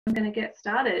I'm going to get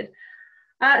started.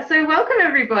 So welcome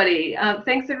everybody.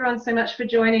 Thanks everyone so much for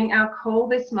joining our call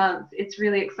this month. It's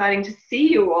really exciting to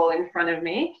see you all in front of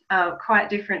me. Quite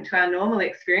different to our normal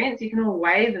experience. You can all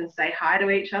wave and say hi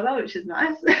to each other, which is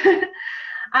nice.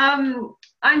 I'm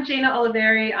Gina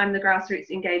Oliveri. I'm the Grassroots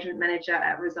Engagement Manager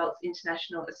at Results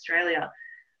International Australia.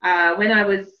 When I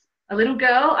was a little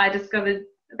girl, I discovered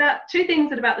about two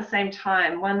things at about the same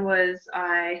time. One was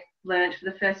I learned for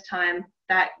the first time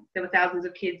that there were thousands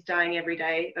of kids dying every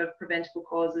day of preventable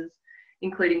causes,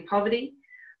 including poverty.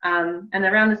 And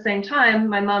around the same time,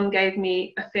 my mum gave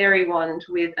me a fairy wand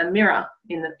with a mirror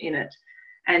in it.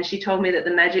 And she told me that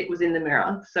the magic was in the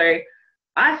mirror. So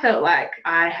I felt like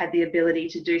I had the ability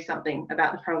to do something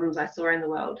about the problems I saw in the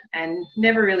world, and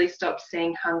never really stopped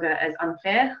seeing hunger as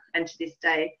unfair. And to this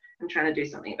day, I'm trying to do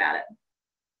something about it.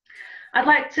 I'd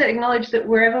like to acknowledge that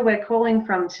wherever we're calling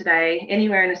from today,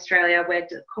 anywhere in Australia, we're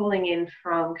calling in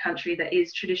from country that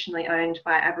is traditionally owned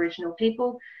by Aboriginal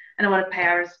people, and I want to pay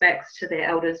our respects to their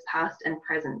elders past and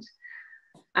present.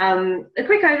 A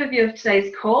quick overview of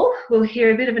today's call. We'll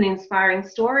hear a bit of an inspiring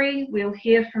story. We'll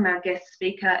hear from our guest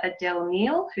speaker, Adele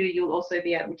Neale, who you'll also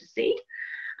be able to see.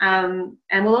 And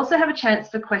we'll also have a chance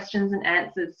for questions and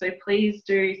answers. So please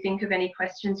do think of any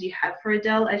questions you have for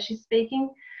Adele as she's speaking.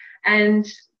 And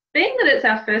being that it's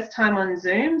our first time on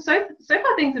Zoom, so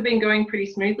far things have been going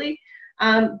pretty smoothly,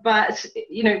 but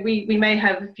you know, we may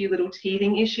have a few little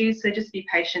teething issues, so just be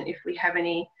patient if we have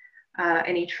any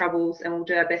troubles, and we'll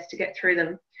do our best to get through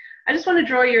them. I just want to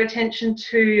draw your attention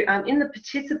to in the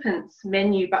participants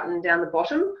menu button down the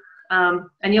bottom,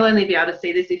 and you'll only be able to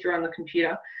see this if you're on the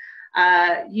computer.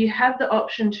 You have the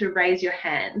option to raise your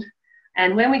hand.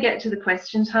 And when we get to the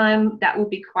question time, that will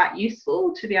be quite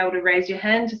useful to be able to raise your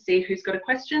hand to see who's got a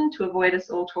question, to avoid us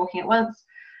all talking at once.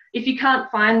 If you can't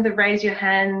find the raise your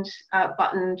hand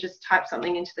button, just type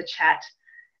something into the chat.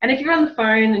 And if you're on the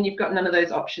phone and you've got none of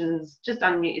those options, just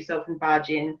unmute yourself and barge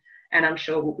in, and I'm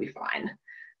sure we'll be fine.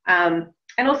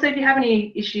 And also, if you have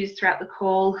any issues throughout the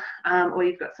call, or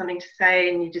you've got something to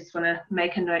say and you just want to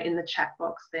make a note in the chat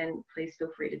box, then please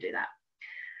feel free to do that.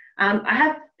 I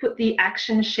have put the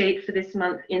action sheet for this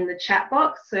month in the chat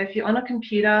box. So if you're on a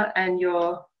computer and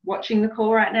you're watching the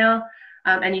call right now,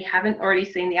 and you haven't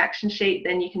already seen the action sheet,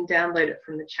 then you can download it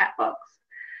from the chat box.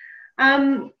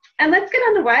 And let's get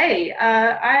underway.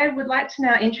 I would like to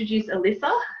now introduce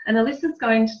Alyssa, and Alyssa's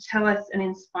going to tell us an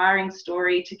inspiring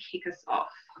story to kick us off.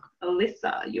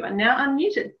 Alyssa, you are now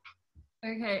unmuted.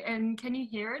 Okay, and can you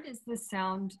hear it? Is the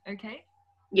sound okay?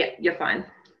 Yeah, you're fine.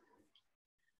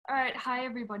 All right, hi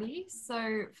everybody.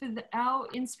 So for our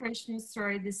inspirational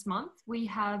story this month, we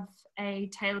have a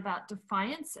tale about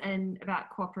defiance and about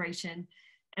cooperation.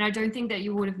 And I don't think that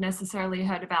you would have necessarily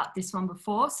heard about this one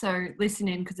before, so listen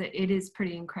in because it is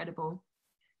pretty incredible.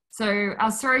 So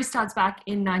our story starts back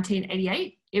in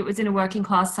 1988. It was in a working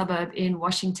class suburb in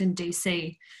Washington,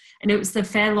 DC, and it was the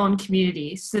Fair Lawn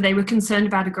community. So they were concerned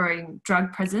about a growing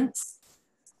drug presence.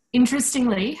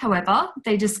 Interestingly, however,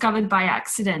 they discovered by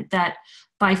accident that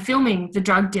by filming the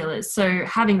drug dealers, so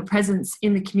having a presence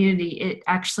in the community, it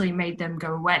actually made them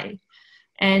go away.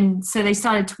 And so they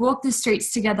started to walk the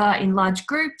streets together in large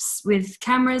groups with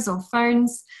cameras or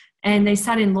phones, and they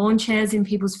sat in lawn chairs in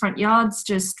people's front yards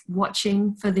just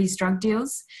watching for these drug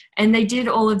deals. And they did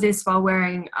all of this while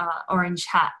wearing orange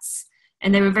hats,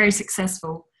 and they were very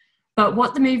successful. But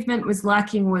what the movement was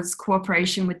lacking was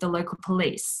cooperation with the local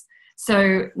police.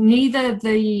 So neither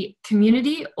the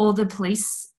community or the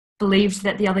police believed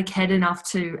that the other cared enough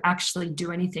to actually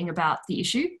do anything about the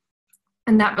issue.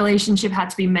 And that relationship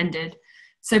had to be mended.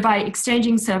 So by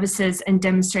exchanging services and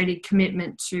demonstrated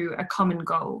commitment to a common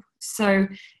goal. So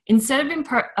instead of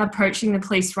approaching the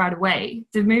police right away,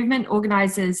 the movement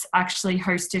organisers actually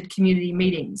hosted community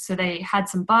meetings. So they had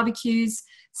some barbecues,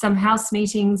 some house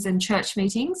meetings and church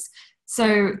meetings.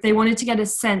 So they wanted to get a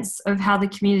sense of how the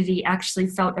community actually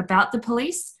felt about the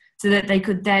police, so that they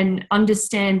could then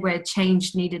understand where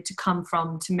change needed to come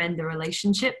from to mend the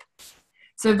relationship.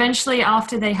 So eventually,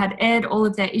 after they had aired all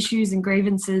of their issues and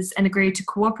grievances and agreed to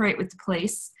cooperate with the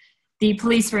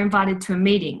police were invited to a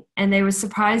meeting, and they were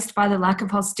surprised by the lack of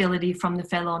hostility from the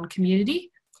Fair Lawn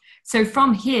community. So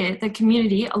from here, the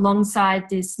community, alongside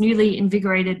this newly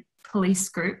invigorated police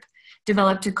group,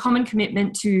 developed a common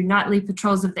commitment to nightly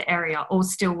patrols of the area, all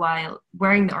still while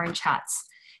wearing the orange hats,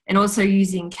 and also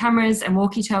using cameras and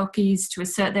walkie-talkies to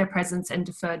assert their presence and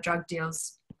defer drug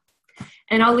deals.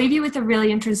 And I'll leave you with a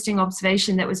really interesting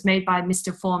observation that was made by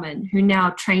Mr. Foreman, who now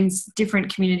trains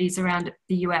different communities around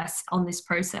the US on this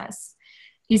process.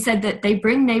 He said that they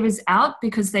bring neighbours out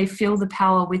because they feel the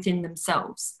power within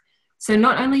themselves. So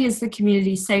not only is the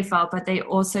community safer, but they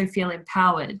also feel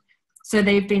empowered. So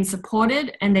they've been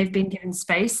supported and they've been given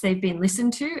space, they've been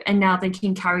listened to, and now they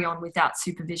can carry on without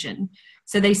supervision.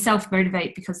 So they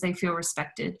self-motivate because they feel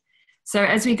respected. So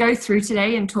as we go through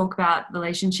today and talk about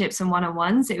relationships and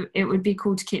one-on-ones, it would be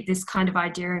cool to keep this kind of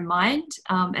idea in mind,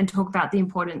 and talk about the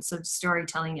importance of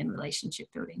storytelling and relationship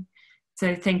building.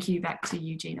 So thank you, back to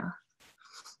you, Gina.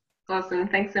 Awesome,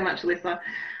 thanks so much, Alyssa.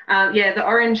 Yeah, the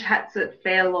orange hats at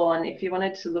Fair Lawn, if you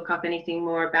wanted to look up anything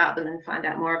more about them and find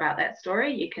out more about that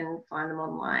story, you can find them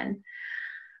online.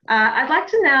 I'd like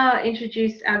to now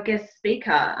introduce our guest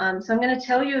speaker. So I'm going to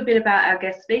tell you a bit about our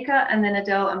guest speaker, and then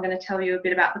Adele, I'm going to tell you a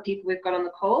bit about the people we've got on the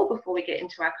call before we get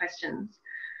into our questions.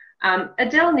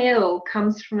 Adele Neale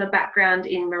comes from a background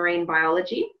in marine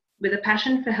biology with a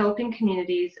passion for helping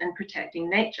communities and protecting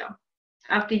nature.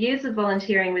 After years of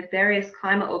volunteering with various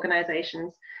climate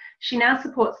organisations, she now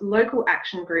supports local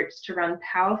action groups to run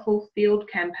powerful field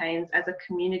campaigns as a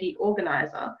community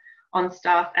organiser on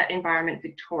staff at Environment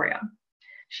Victoria.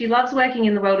 She loves working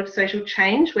in the world of social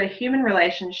change where human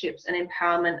relationships and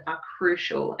empowerment are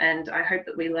crucial, and I hope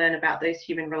that we learn about those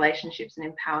human relationships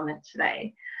and empowerment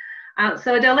today.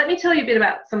 So Adele, let me tell you a bit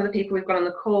about some of the people we've got on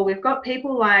the call. We've got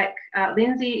people like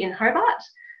Lindsay in Hobart,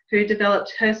 who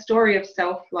developed her story of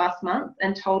self last month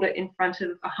and told it in front of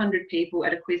 100 people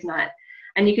at a quiz night.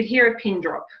 And you could hear a pin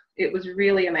drop. It was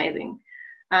really amazing.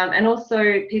 And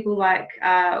also people like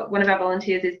one of our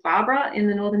volunteers is Barbara in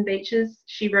the Northern Beaches.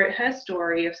 She wrote her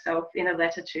story of self in a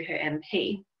letter to her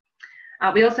MP.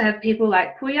 We also have people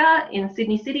like Puya in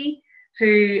Sydney City,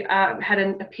 who had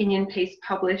an opinion piece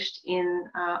published in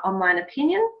Online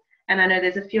Opinion. And I know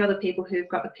there's a few other people who've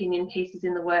got opinion pieces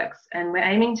in the works, and we're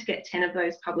aiming to get 10 of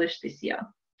those published this year.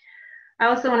 I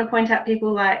also want to point out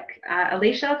people like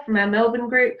Alicia from our Melbourne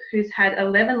group, who's had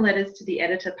 11 letters to the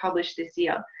editor published this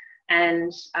year.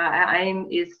 And our aim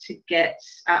is to get,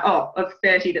 of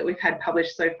 30 that we've had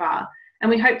published so far. And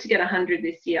we hope to get 100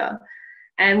 this year.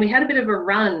 And we had a bit of a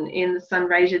run in the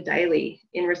Sunraysia Daily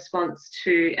in response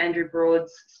to Andrew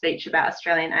Broad's speech about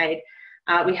Australian aid.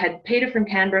 We had Peter from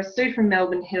Canberra, Sue from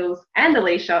Melbourne Hills, and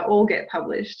Alicia all get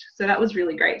published. So that was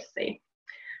really great to see.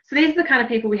 So these are the kind of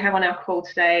people we have on our call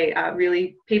today,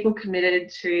 really people committed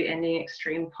to ending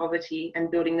extreme poverty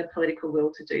and building the political will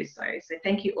to do so. So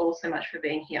thank you all so much for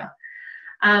being here.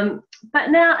 But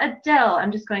now, Adele,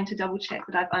 I'm just going to double check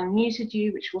that I've unmuted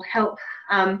you, which will help.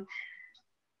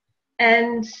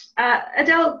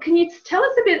 Adele, can you tell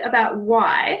us a bit about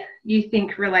why you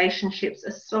think relationships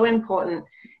are so important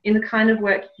in the kind of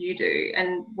work you do,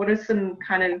 and what are some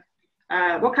kind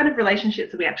of, what kind of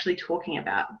relationships are we actually talking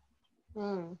about?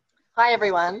 Hi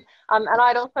everyone, and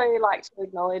I'd also like to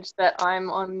acknowledge that I'm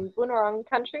on Boonwurrung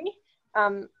country,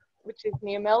 which is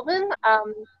near Melbourne.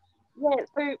 Yeah,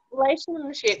 so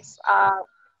relationships are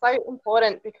so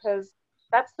important because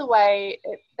that's the way,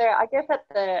 they're, I guess, at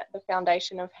the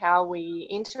foundation of how we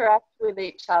interact with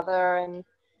each other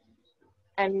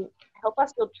and help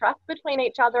us build trust between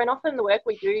each other. And often the work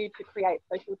we do to create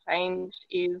social change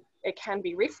it can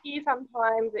be risky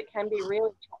sometimes, it can be really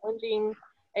challenging,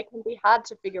 it can be hard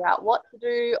to figure out what to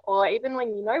do, or even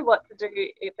when you know what to do,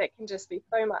 it can just be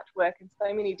so much work and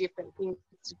so many different things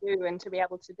to do, and to be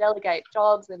able to delegate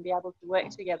jobs and be able to work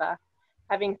together.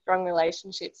 Having strong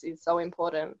relationships is so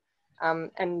important,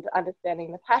 and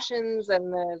understanding the passions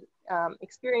and the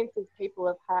experiences people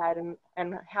have had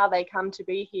and how they come to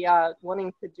be here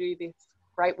wanting to do this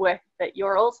great work that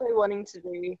you're also wanting to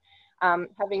do.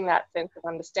 Having that sense of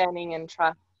understanding and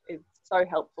trust is so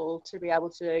helpful to be able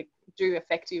to do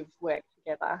effective work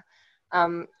together.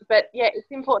 But yeah,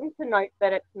 it's important to note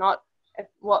that it's not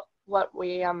what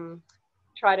we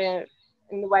try to,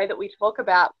 in the way that we talk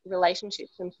about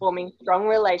relationships and forming strong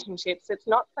relationships, it's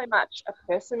not so much a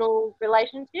personal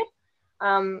relationship.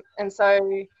 And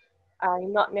so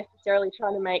I'm not necessarily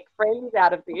trying to make friends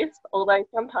out of this, although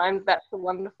sometimes that's a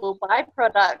wonderful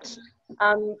byproduct.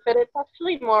 But it's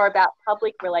actually more about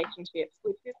public relationships,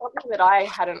 which is something that I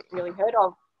hadn't really heard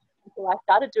of until I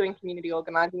started doing community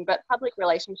organising. But public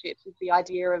relationships is the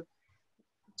idea of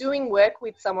doing work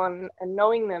with someone and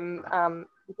knowing them,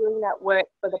 doing that work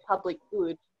for the public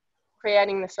good,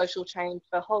 creating the social change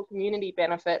for whole community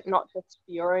benefit, not just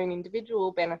for your own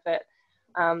individual benefit.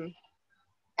 And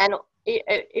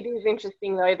it is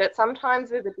interesting though that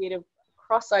sometimes there's a bit of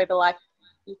crossover. Like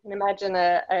you can imagine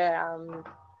a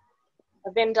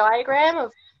Venn diagram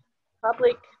of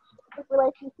public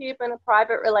relationship and a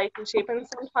private relationship, and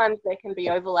sometimes there can be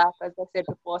overlap. As I said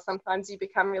before, sometimes you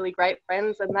become really great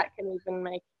friends, and that can even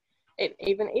make it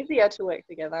even easier to work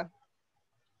together.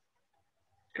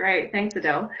 Great, thanks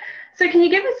Adele. So can you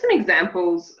give us some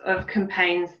examples of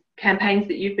campaigns campaigns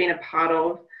that you've been a part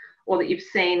of or that you've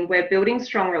seen where building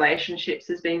strong relationships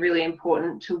has been really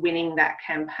important to winning that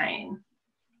campaign?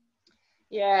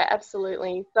 Yeah,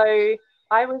 absolutely. So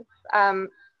I was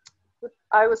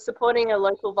supporting a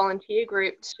local volunteer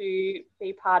group to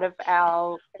be part of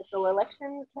our federal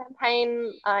election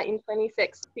campaign in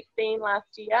 2016 last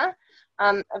year.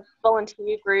 A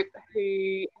volunteer group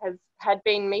who had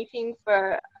been meeting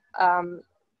for a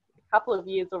couple of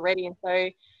years already, and so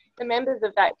the members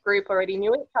of that group already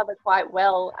knew each other quite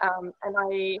well, and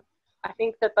I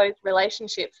think that those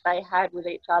relationships they had with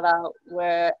each other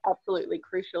were absolutely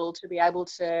crucial to be able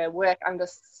to work under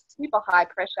super high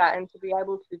pressure and to be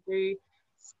able to do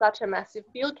such a massive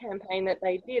field campaign that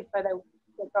they did. So they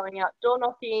were going out door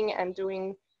knocking and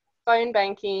doing phone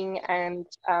banking and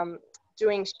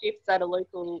doing shifts at a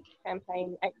local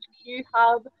campaign HQ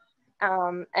hub,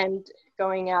 and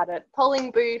going out at polling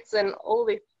booths, and all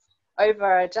this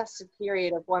over just a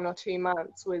period of 1 or 2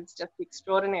 months was just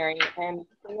extraordinary. And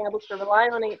being able to rely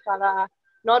on each other,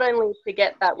 not only to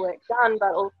get that work done,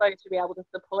 but also to be able to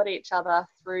support each other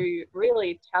through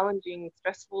really challenging,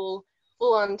 stressful,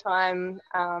 full-on time,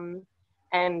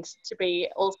 and to be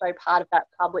also part of that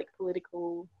public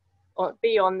political, or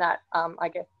be on that, I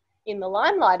guess, in the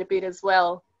limelight a bit as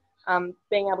well,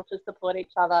 being able to support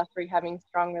each other through having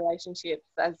strong relationships,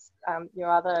 as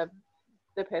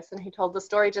the person who told the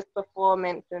story just before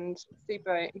mentioned,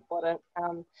 super important.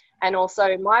 And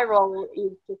also my role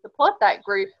is to support that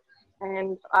group,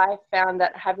 and I found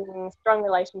that having strong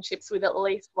relationships with at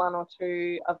least 1 or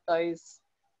 2 of those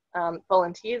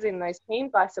volunteers in those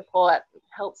teams I support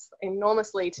helps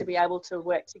enormously to be able to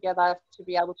work together, to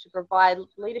be able to provide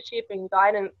leadership and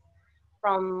guidance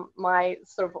from my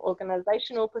sort of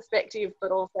organisational perspective,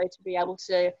 but also to be able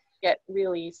to get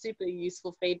really super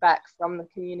useful feedback from the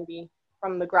community,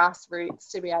 from the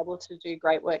grassroots, to be able to do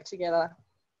great work together.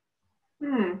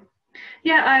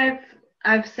 Yeah,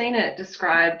 I've seen it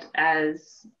described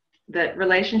as that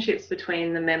relationships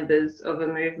between the members of a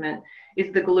movement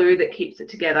is the glue that keeps it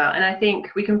together. And I think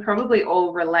we can probably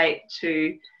all relate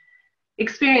to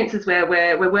experiences where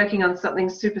we're working on something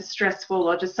super stressful,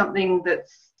 or just something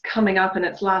that's coming up and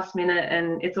it's last minute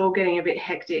and it's all getting a bit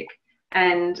hectic.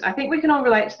 And I think we can all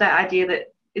relate to that idea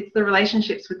that it's the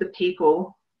relationships with the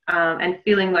people, and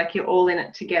feeling like you're all in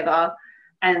it together,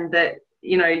 and that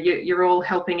you're all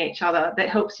helping each other, that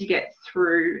helps you get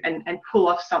through and pull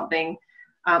off something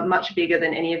much bigger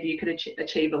than any of you could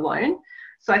achieve alone.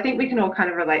 So I think we can all kind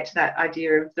of relate to that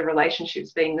idea of the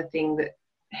relationships being the thing that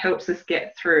helps us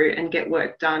get through and get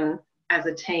work done as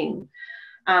a team.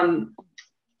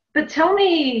 But tell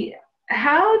me,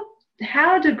 how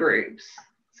do groups,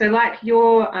 so like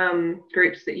your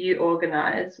groups that you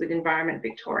organise with Environment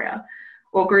Victoria,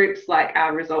 or groups like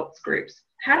our results groups,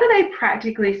 how do they,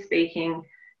 practically speaking,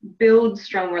 build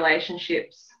strong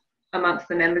relationships amongst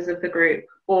the members of the group,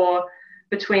 or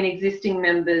between existing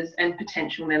members and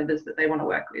potential members that they want to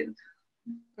work with?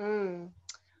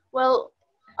 Well,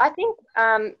 I think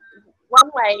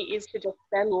one way is to just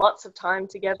spend lots of time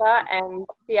together and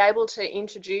be able to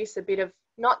introduce a bit of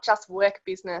not just work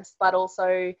business, but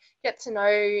also get to know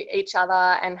each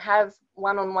other and have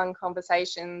one-on-one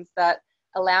conversations that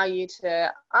allow you to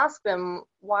ask them,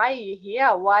 why are you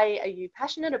here? Why are you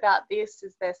passionate about this?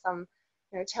 Is there some,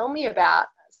 tell me about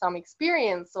some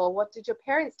experience, or what did your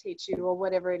parents teach you, or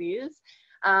whatever it is.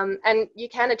 And you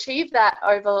can achieve that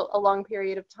over a long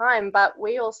period of time, but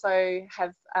we also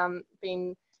have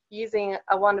been using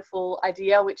a wonderful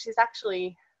idea, which is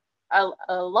actually a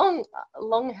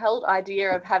long-held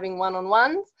idea of having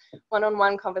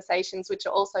one-on-one conversations, which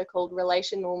are also called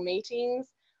relational meetings.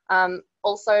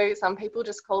 Also, some people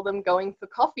just call them going for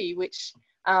coffee, which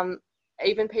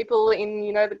even people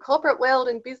in the corporate world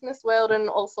and business world and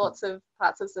all sorts of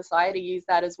parts of society use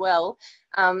that as well.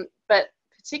 But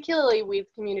particularly with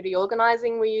community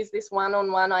organising, we use this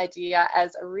one-on-one idea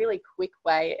as a really quick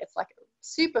way. It's like a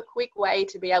super quick way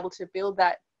to be able to build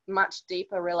that much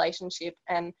deeper relationship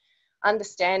and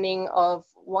understanding of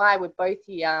why we're both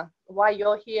here, why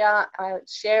you're here. I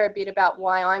share a bit about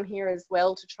why I'm here as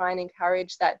well, to try and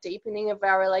encourage that deepening of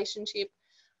our relationship,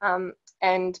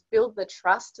 and build the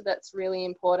trust that's really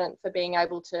important for being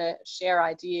able to share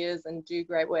ideas and do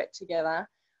great work together.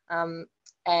 What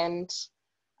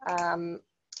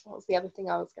was the other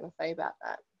thing I was going to say about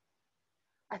that?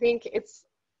 I think it's,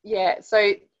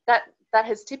 so that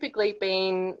has typically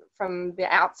been from the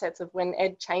outsets of when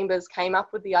Ed Chambers came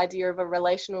up with the idea of a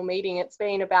relational meeting. It's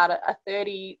been about a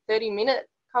 30-minute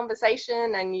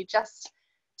conversation, and you just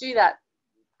do that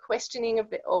questioning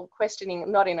of it, or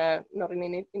questioning not in an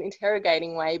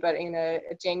interrogating way, but in a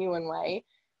genuine way,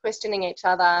 questioning each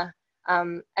other,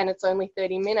 and it's only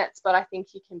 30 minutes, but I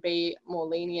think you can be more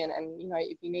lenient. And, you know,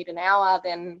 if you need an hour,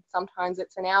 then sometimes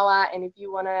it's an hour. And if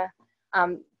you want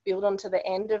to build onto the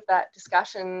end of that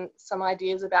discussion some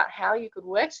ideas about how you could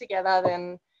work together,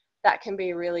 then that can be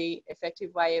a really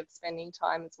effective way of spending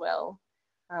time as well.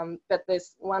 But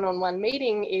this one-on-one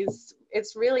meeting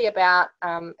it's really about,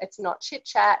 it's not chit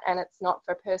chat and it's not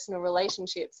for personal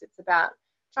relationships. It's about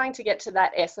trying to get to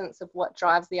that essence of what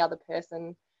drives the other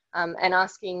person, and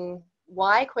asking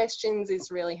why questions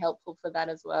is really helpful for that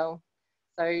as well.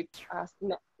 So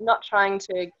not trying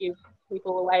to give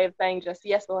people a way of saying just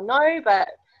yes or no, but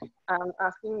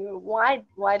asking why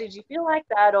did you feel like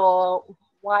that, or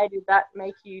why did that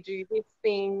make you do this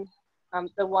thing?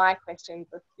 The why questions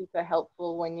are super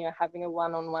helpful when you're having a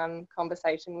one-on-one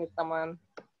conversation with someone.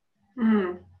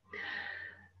 Mm.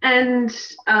 And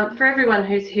for everyone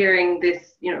who's hearing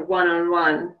this, you know,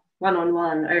 one-on-one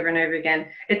over and over again,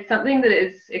 it's something that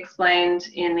is explained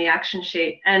in the action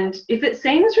sheet. And if it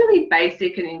seems really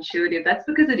basic and intuitive, that's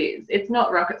because it is. It's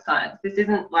not rocket science. This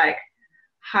isn't like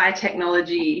high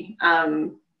technology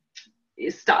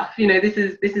stuff. You know, this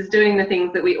is doing the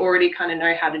things that we already kind of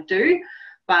know how to do,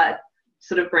 but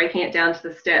sort of breaking it down to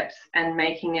the steps and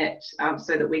making it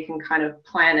so that we can kind of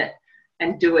plan it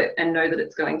and do it and know that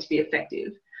it's going to be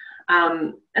effective.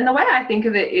 And the way I think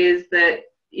of it is that,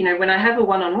 you know, when I have a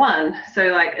one-on-one, so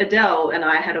like Adele and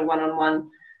I had a one-on-one,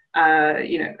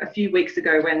 you know, a few weeks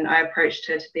ago when I approached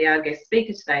her to be our guest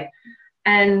speaker today.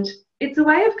 And it's a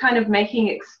way of kind of making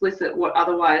explicit what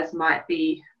otherwise might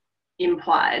be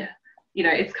implied. You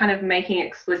know, it's kind of making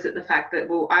explicit the fact that,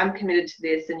 well, I'm committed to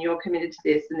this and you're committed to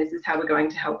this and this is how we're going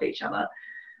to help each other,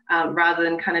 rather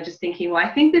than kind of just thinking, well,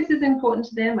 I think this is important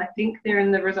to them. I think they're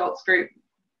in the results group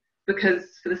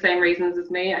because for the same reasons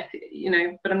as me, you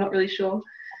know, but I'm not really sure.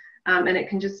 And it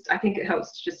can just, I think it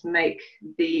helps to just make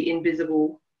the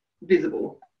invisible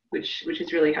visible, which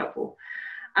is really helpful.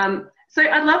 So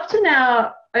I'd love to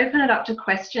now open it up to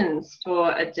questions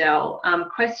for Adele.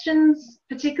 Questions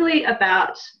particularly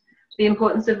about the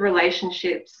importance of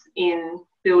relationships in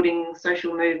building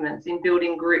social movements, in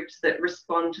building groups that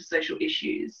respond to social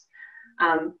issues,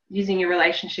 using your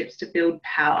relationships to build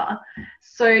power.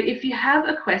 So if you have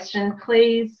a question,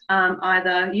 please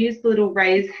either use the little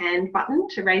raise hand button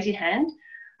to raise your hand,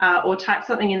 or type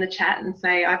something in the chat and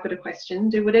say, I've got a question.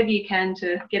 Do whatever you can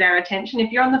to get our attention.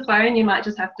 If you're on the phone, you might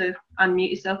just have to unmute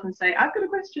yourself and say, I've got a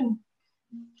question.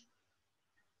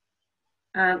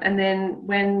 And then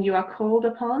when you are called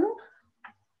upon,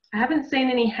 I haven't seen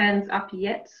any hands up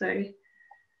yet, so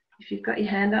if you've got your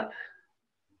hand up,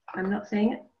 I'm not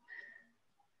seeing it.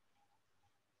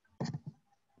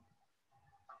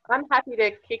 I'm happy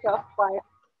to kick off by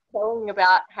telling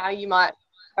about how you might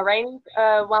arrange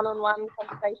a one-on-one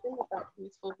conversation, if that's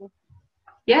useful.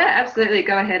 Yeah, absolutely.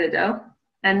 Go ahead, Adele.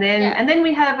 And then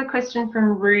we have a question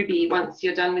from Ruby once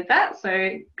you're done with that.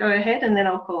 So go ahead and then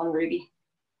I'll call on Ruby.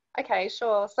 Okay,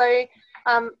 sure. So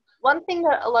one thing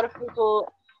that a lot of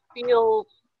people feel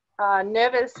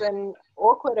nervous and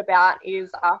awkward about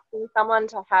is asking someone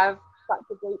to have such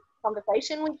a deep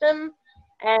conversation with them.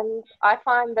 And I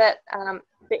find that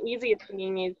the easiest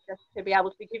thing is just to be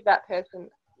able to give that person,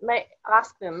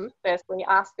 ask them,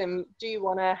 do you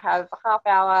want to have a half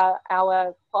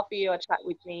hour coffee or chat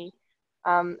with me,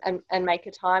 and make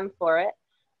a time for it.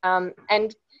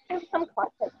 And give some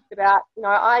context about, you know,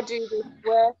 I do this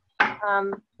work,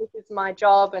 this is my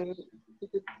job, and this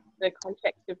is the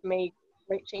context of me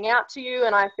reaching out to you,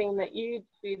 and I've seen that you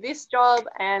do this job,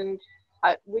 and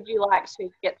would you like to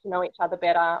get to know each other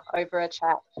better over a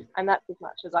chat? And that's as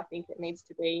much as I think it needs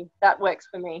to be. That works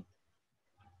for me.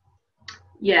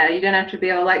 Yeah, you don't have to be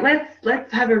all like,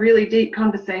 let's have a really deep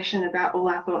conversation about all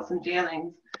our thoughts and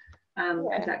feelings,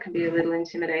 because that can be a little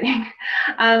intimidating.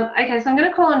 Okay, so I'm going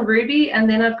to call on Ruby, and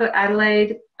then I've got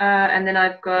Adelaide, and then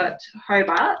I've got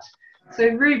Hobart. So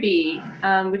Ruby,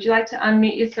 would you like to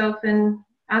unmute yourself and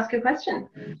ask a question?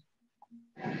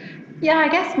 Yeah, I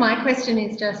guess my question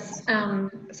is just,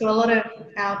 so a lot of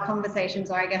our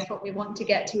conversations, or I guess what we want to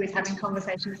get to, is having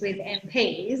conversations with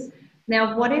MPs.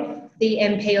 Now, what if the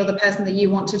MP or the person that you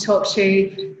want to talk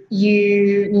to,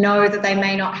 you know that they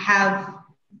may not have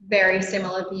very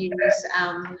similar views,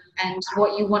 and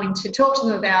what you're wanting to talk to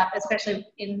them about, especially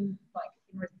in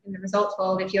the results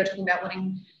world, if you're talking about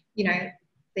wanting, you know,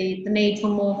 the need for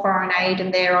more foreign aid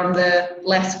and they're on the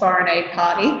less foreign aid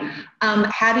party.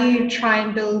 How do you try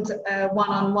and build a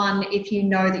one-on-one if you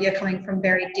know that you're coming from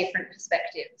very different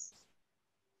perspectives?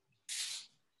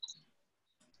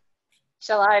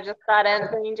 Shall I just start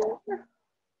answering, Jennifer?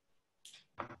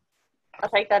 I'll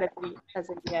take that as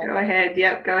a yes. Go ahead.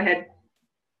 Yep, go ahead.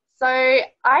 So I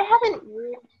haven't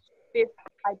used this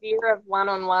idea of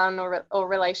one-on-one or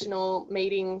relational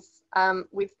meetings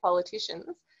with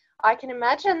politicians, I can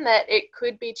imagine that it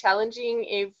could be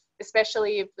challenging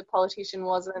especially if the politician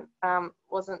wasn't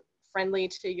friendly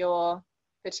to your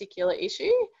particular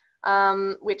issue,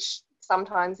 which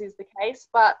sometimes is the case.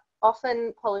 But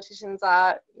often politicians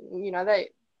are,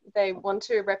 they want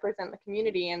to represent the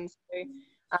community, and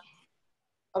so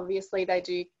obviously they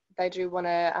do want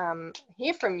to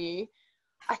hear from you.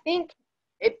 I think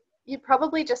you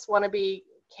probably just want to be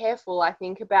careful, I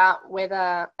think, about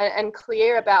whether and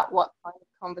clear about what kind of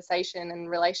conversation and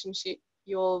relationship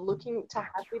you're looking to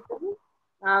have with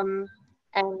them,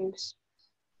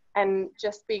 and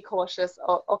just be cautious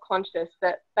or conscious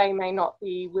that they may not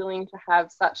be willing to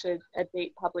have such a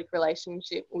deep public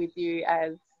relationship with you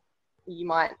as you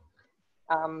might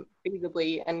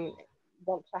feasibly and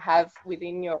want to have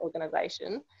within your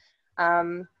organisation.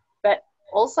 But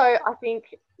also, I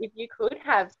think if you could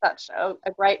have such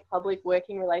a great public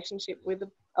working relationship with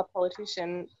a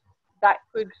politician, that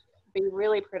could be a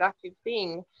really productive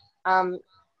thing. And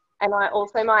I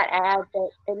also might add that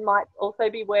it might also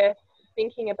be worth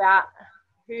thinking about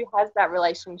who has that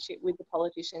relationship with the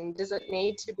politician. Does it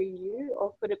need to be you,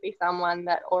 or could it be someone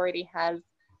that already has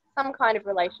some kind of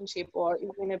relationship or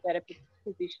is in a better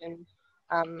position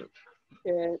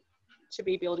to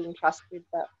be building trust with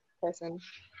that person?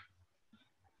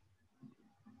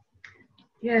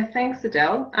 Yeah, thanks,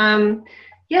 Adele.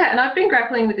 Yeah, and I've been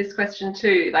grappling with this question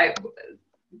too. Like,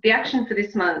 the action for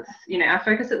this month, our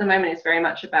focus at the moment is very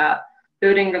much about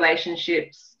building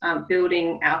relationships,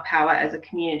 building our power as a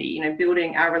community,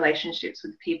 building our relationships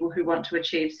with people who want to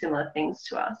achieve similar things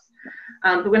to us.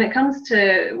 But when it comes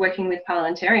to working with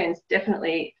parliamentarians,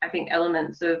 definitely I think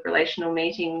elements of relational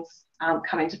meetings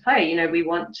come into play. We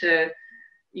want to,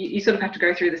 you sort of have to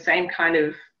go through the same kind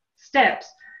of steps,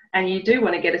 and you do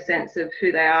want to get a sense of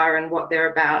who they are and what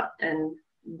they're about and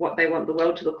what they want the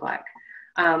world to look like.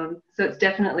 So it's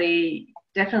definitely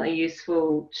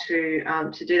useful to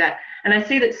do that. And I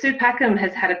see that Sue Packham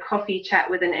has had a coffee chat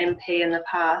with an MP in the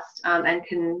past and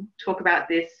can talk about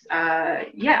this.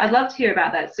 Yeah, I'd love to hear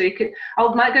about that. So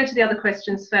I might go to the other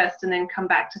questions first and then come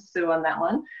back to Sue on that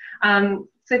one.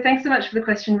 So thanks so much for the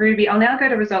question, Ruby. I'll now go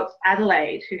to Results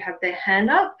Adelaide, who have their hand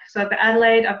up. So I've got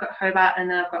Adelaide, I've got Hobart, and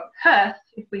then I've got Perth,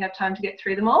 if we have time to get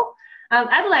through them all.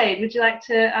 Adelaide, would you like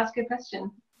to ask a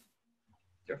question?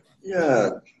 Yeah,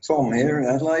 Tom here in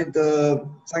Adelaide.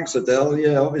 Thanks, Adele.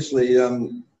 Yeah, obviously,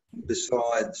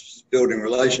 besides building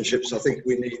relationships, I think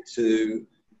we need to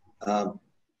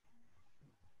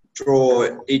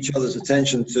draw each other's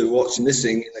attention to what's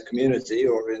missing in the community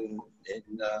or in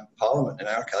Parliament, in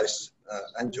our case,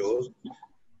 and yours.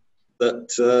 That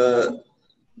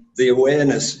the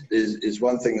awareness is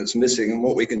one thing that's missing, and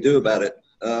what we can do about it.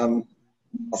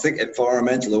 I think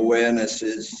environmental awareness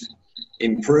is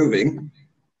improving.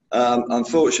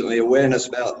 Unfortunately, awareness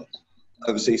about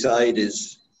overseas aid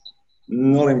is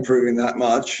not improving that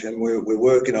much, and we're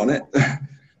working on it.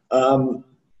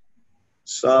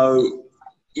 So,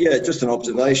 yeah, just an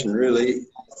observation, really.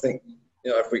 I think,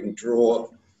 if we can draw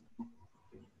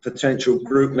potential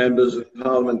group members of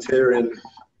parliamentarians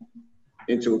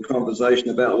into a conversation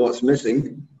about what's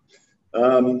missing,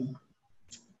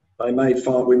 we may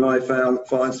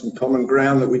find some common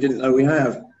ground that we didn't know we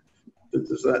have.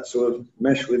 Does that sort of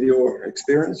mesh with your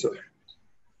experience?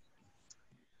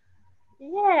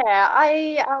 Yeah,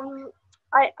 I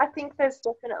think there's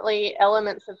definitely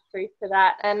elements of truth to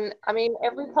that. And I mean,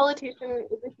 every politician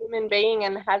is a human being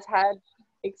and has had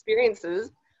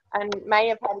experiences and may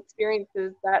have had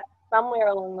experiences that somewhere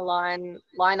along the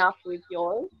line up with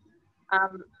yours.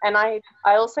 And I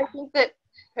also think that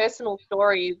personal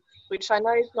stories, which I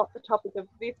know is not the topic of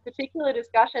this particular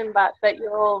discussion, but that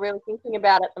you're all really thinking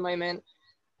about at the moment,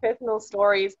 personal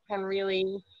stories can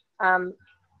really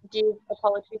give a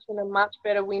politician a much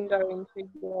better window into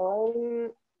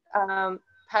your own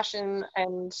passion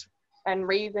and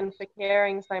reason for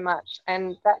caring so much.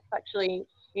 And that's actually,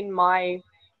 in my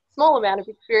small amount of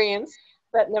experience,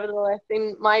 but nevertheless,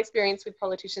 in my experience with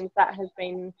politicians, that has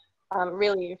been a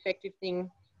really effective thing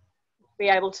to be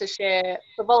able to share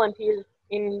for volunteers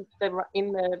in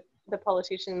the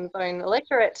politician's own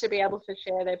electorate, to be able to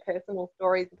share their personal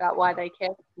stories about why they care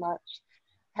so much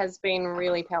has been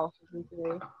really powerful thing to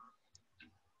do.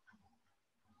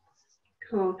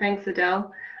 Cool, thanks, Adele.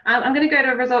 I'm going to go to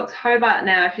Results Hobart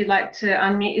now, if you'd like to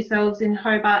unmute yourselves in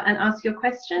Hobart and ask your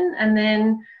question, and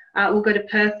then we'll go to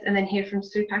Perth and then hear from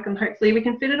Sue Packham. Hopefully we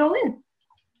can fit it all in.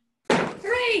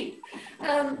 Great.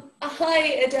 Hi,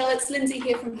 Adele, it's Lindsay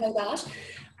here from Hobart.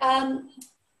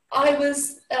 I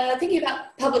was thinking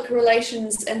about public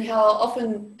relations and how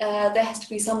often there has to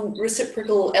be some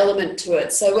reciprocal element to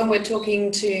it. So when we're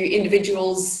talking to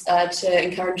individuals to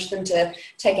encourage them to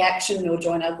take action or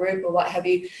join our group or what have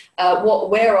you, what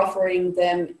we're offering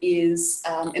them is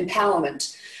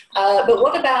empowerment. But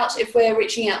what about if we're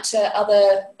reaching out to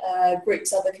other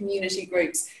groups, other community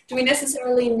groups? Do we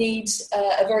necessarily need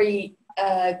a very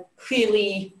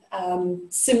clearly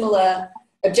similar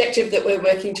objective that we're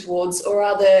working towards, or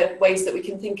are there ways that we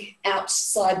can think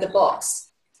outside the box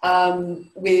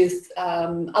with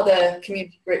other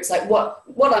community groups? Like what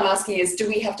I'm asking is, do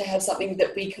we have to have something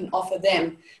that we can offer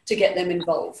them to get them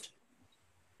involved?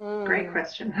 Great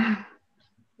question.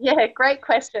 Yeah, great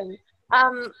question.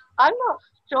 I'm not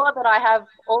sure that I have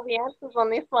all the answers on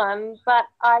this one, but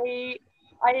I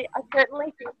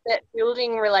certainly think that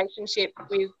building relationships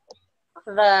with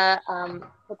the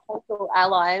potential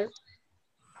allies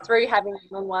through having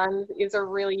one-on-ones is a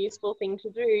really useful thing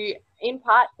to do, in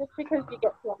part just because you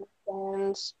get to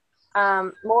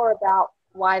understand more about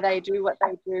why they do what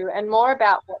they do and more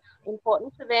about what's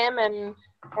important to them, and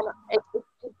it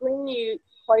brings you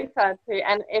closer to,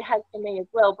 and it has for me as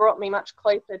well, brought me much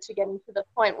closer to getting to the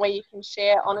point where you can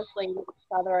share honestly with each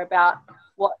other about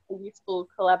what a useful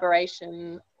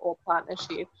collaboration or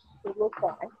partnership would look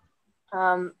like.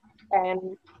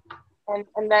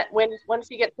 And that once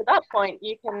you get to that point,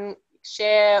 you can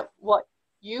share what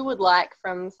you would like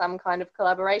from some kind of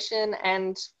collaboration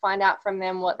and find out from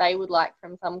them what they would like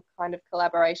from some kind of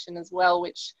collaboration as well,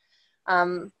 which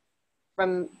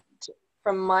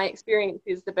from my experience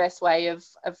is the best way of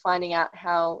finding out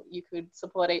how you could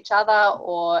support each other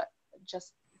or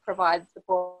just provide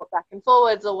support back and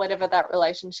forwards or whatever that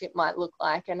relationship might look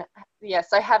like. And yeah,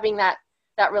 so having that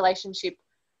relationship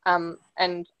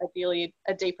and ideally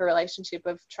a deeper relationship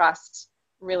of trust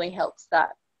really helps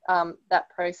that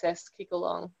process kick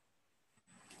along.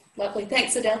 Lovely.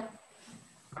 Thanks, Adele.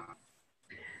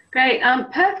 Great.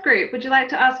 Perth group, would you like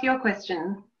to ask your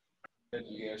question?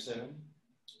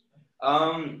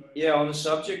 Yeah, on the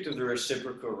subject of the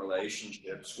reciprocal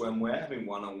relationships, when we're having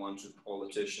one-on-ones with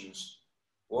politicians,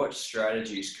 what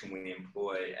strategies can we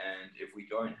employ? And if we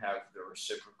don't have the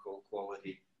reciprocal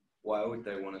quality, why would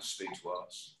they want to speak to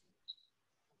us?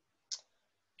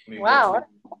 I mean, Wow.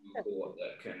 What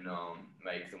that can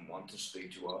make them want to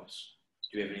speak to us?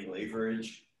 Do we have any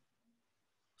leverage?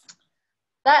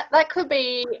 That could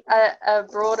be a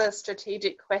broader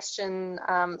strategic question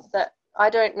that I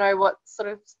don't know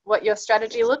what your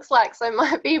strategy looks like, so it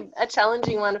might be a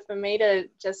challenging one for me to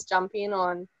just jump in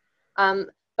on.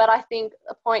 But I think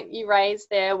a point you raised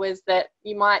there was that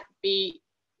you might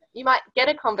get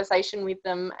a conversation with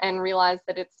them and realize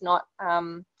that it's not,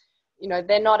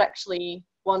 they're not actually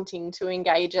wanting to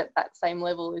engage at that same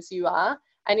level as you are.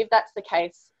 And if that's the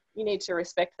case, you need to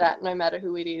respect that no matter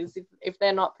who it is. If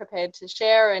they're not prepared to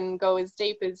share and go as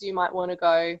deep as you might want to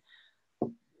go,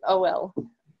 oh well,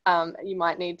 you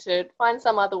might need to find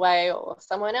some other way or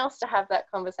someone else to have that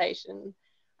conversation.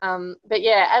 But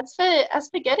yeah, as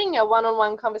for getting a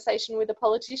one-on-one conversation with a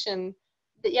politician,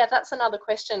 yeah, that's another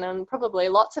question, and probably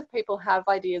lots of people have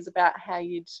ideas about how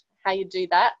you'd do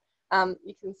that.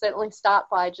 You can certainly start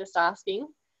by just asking,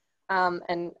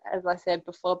 and as I said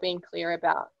before, being clear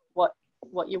about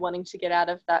what you're wanting to get out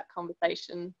of that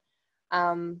conversation.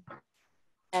 And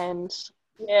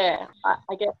yeah,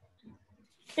 I guess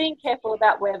being careful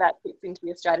about where that fits into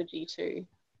your strategy too,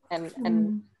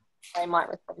 and they might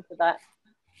respond to that.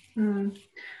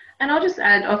 And I'll just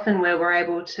add, often where we're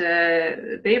able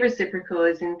to be reciprocal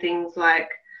is in things like,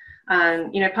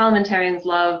 parliamentarians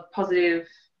love positive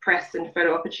press and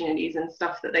photo opportunities and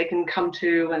stuff that they can come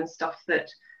to and stuff that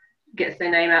gets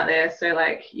their name out there. So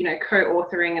like,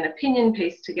 co-authoring an opinion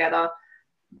piece together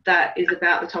that is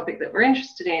about the topic that we're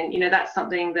interested in, that's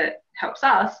something that helps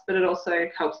us, but it also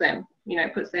helps them,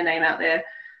 puts their name out there,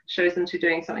 shows them to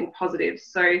doing something positive.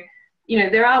 So,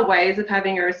 there are ways of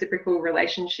having a reciprocal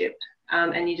relationship,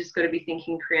 and you just got to be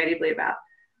thinking creatively about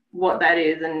what that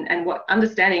is and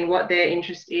understanding what their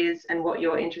interest is and what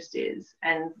your interest is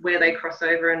and where they cross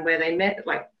over and where they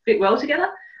fit well together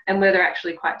and where they're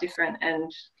actually quite different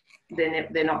and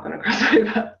they're not going to cross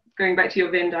over. Going back to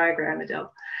your Venn diagram,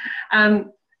 Adele. And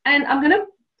I'm going to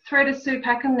throw to Sue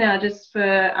Packham now just for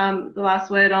the last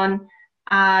word on,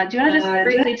 do you want to just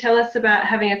briefly tell us about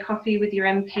having a coffee with your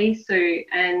MP, Sue?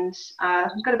 And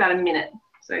we've got about a minute,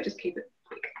 so just keep it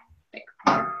quick. Thanks.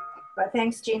 Well,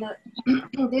 thanks, Gina.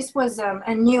 This was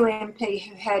a new MP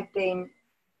who had been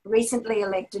recently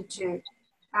elected to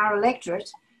our electorate,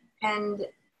 and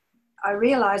I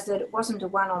realised that it wasn't a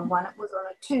one-on-one, it was on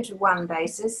a 2-to-1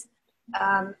 basis.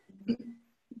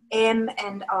 Em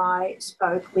and I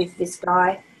spoke with this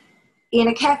guy in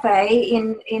a cafe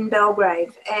in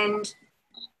Belgrave, and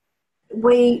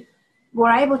we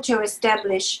were able to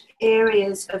establish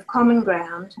areas of common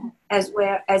ground as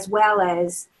well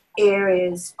as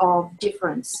areas of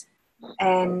difference.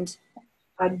 And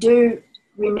I do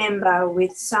remember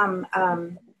with some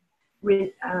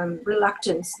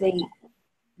reluctance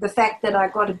the fact that I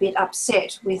got a bit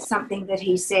upset with something that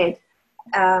he said,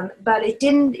 but it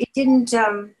didn't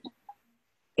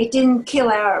kill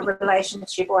our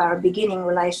relationship or our beginning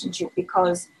relationship,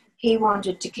 because he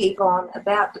wanted to keep on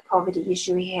about the poverty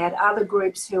issue. He had other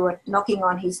groups who were knocking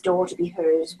on his door to be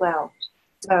heard as well.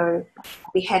 So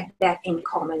we had that in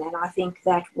common, and I think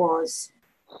that was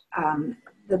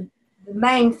the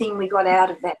main thing we got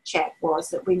out of that chat, was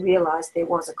that we realised there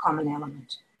was a common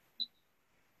element.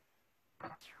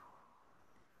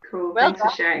 Cool, thanks for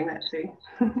sharing that, Sue.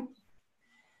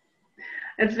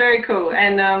 It's very cool,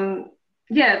 and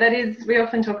yeah, that is, we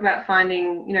often talk about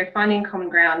finding common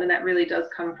ground, and that really does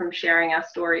come from sharing our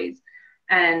stories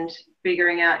and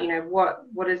figuring out,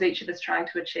 what is each of us trying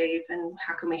to achieve and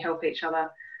how can we help each other.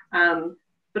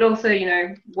 But also,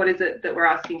 what is it that we're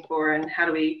asking for, and how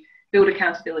do we build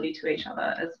accountability to each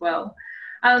other as well.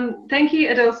 Thank you,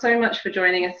 Adele, so much for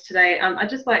joining us today. I'd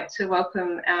just like to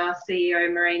welcome our CEO,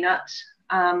 Marie Nutt,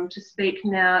 to speak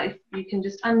now. If you can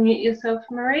just unmute yourself,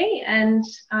 Marie, and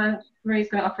Marie's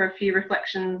going to offer a few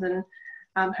reflections and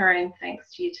her own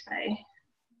thanks to you today.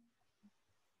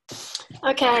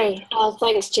 Okay,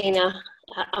 thanks, Gina.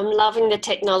 I'm loving the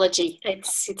technology.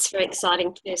 It's very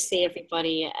exciting to see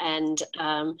everybody and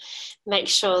make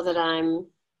sure that I'm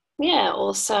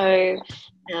also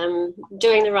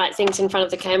doing the right things in front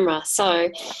of the camera. So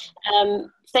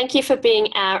thank you for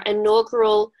being our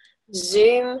inaugural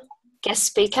Zoom guest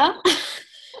speaker.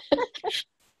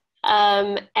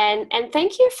 And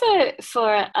thank you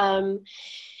for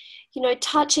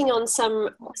touching on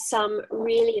some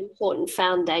really important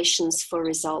foundations for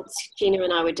results. Gina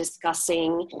and I were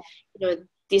discussing,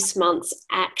 this month's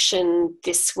action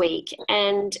this week,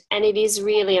 and it is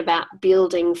really about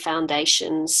building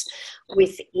foundations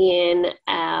within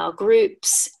our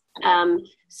groups,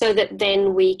 so that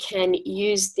then we can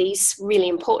use these really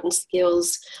important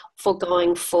skills for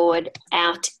going forward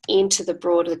out into the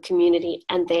broader community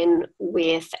and then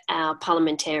with our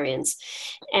parliamentarians.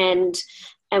 And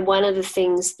one of the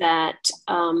things that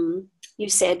you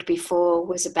said before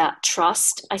was about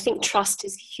trust. I think trust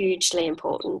is hugely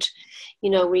important.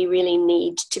 We really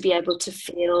need to be able to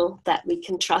feel that we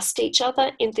can trust each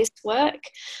other in this work,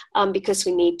 because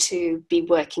we need to be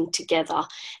working together.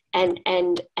 And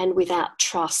without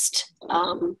trust,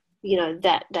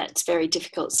 that's very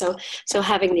difficult. So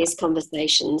having these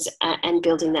conversations and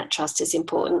building that trust is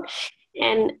important.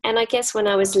 And I guess when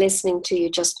I was listening to you,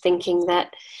 just thinking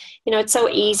that, it's so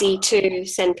easy to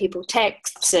send people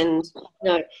texts and,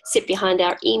 sit behind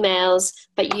our emails,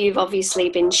 but you've obviously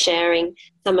been sharing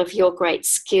some of your great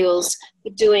skills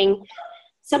for doing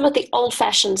some of the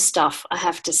old-fashioned stuff, I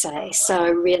have to say.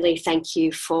 So really thank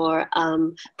you for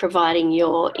providing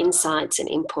your insights and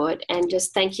input, and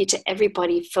just thank you to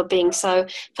everybody for being so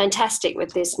fantastic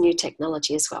with this new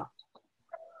technology as well.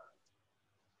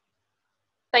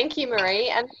 Thank you, Marie,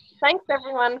 and thanks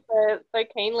everyone for so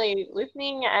keenly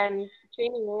listening and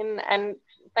tuning in, and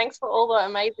thanks for all the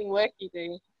amazing work you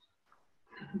do.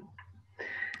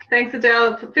 Thanks,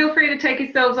 Adele. Feel free to take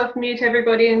yourselves off mute,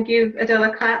 everybody, and give Adele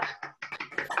a clap.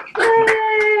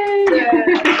 Yay!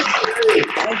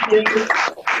 Thank you.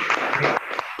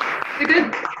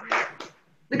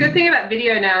 The good thing about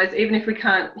video now is even if we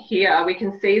can't hear, we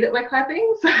can see that we're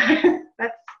clapping, so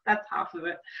that's half of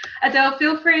it. Adele,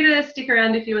 feel free to stick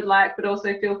around if you would like, but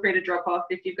also feel free to drop off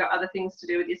if you've got other things to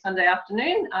do with your Sunday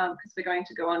afternoon, because we're going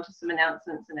to go on to some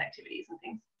announcements and activities and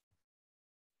things.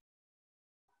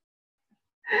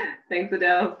 Thanks,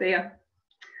 Adele. See ya.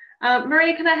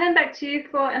 Marie, can I hand back to you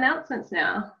for announcements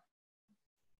now?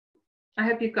 I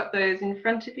hope you've got those in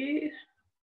front of you.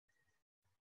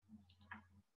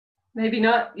 Maybe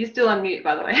not. You're still on mute,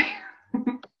 by the way.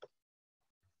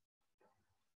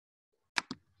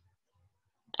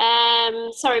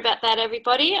 Sorry about that,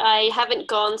 everybody. I haven't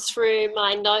gone through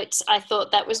my notes. I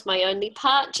thought that was my only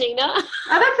part, Gina. Oh,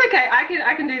 that's okay.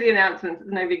 I can do the announcements.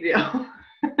 It's no big deal.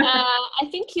 I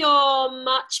think you're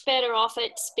much better off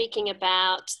at speaking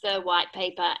about the white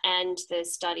paper and the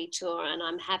study tour, and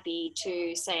I'm happy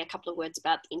to say a couple of words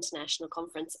about the international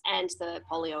conference and the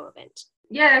polio event.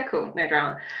 Yeah, cool, no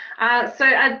drama. So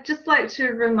I'd just like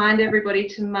to remind everybody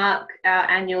to mark our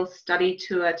annual study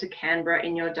tour to Canberra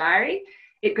in your diary.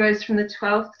 It goes from the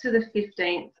 12th to the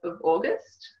 15th of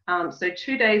August. So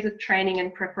 2 days of training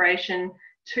and preparation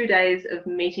 2 days of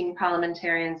meeting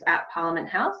parliamentarians at Parliament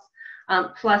House.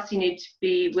 Plus, you need to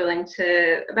be willing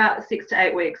to, about 6 to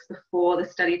 8 weeks before the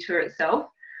study tour itself,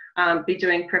 be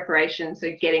doing preparation,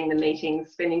 so getting the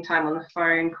meetings, spending time on the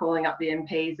phone, calling up the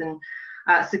MPs and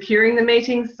securing the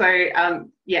meetings. So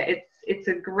yeah, it's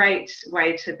a great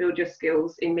way to build your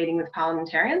skills in meeting with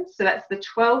parliamentarians. So that's the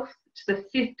 12th to the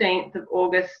 15th of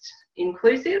August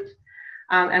inclusive.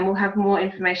 And we'll have more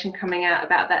information coming out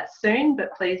about that soon,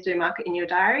 but please do mark it in your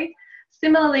diary.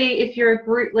 Similarly, if you're a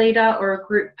group leader or a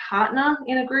group partner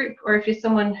in a group, or if you're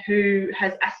someone who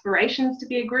has aspirations to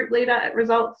be a group leader at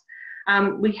Results,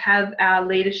 we have our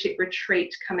leadership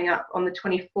retreat coming up on the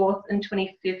 24th and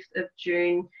 25th of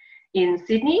June in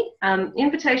Sydney.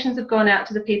 Invitations have gone out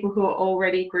to the people who are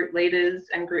already group leaders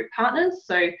and group partners.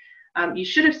 So you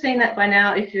should have seen that by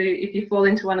now if you fall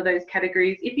into one of those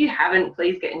categories. If you haven't,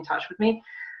 please get in touch with me.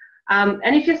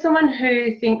 And if you're someone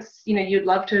who thinks, you know, you'd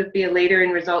love to be a leader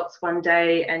in Results one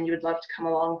day and you would love to come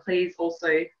along, please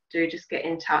also do just get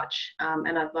in touch,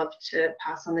 and I'd love to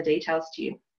pass on the details to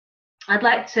you. I'd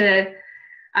like to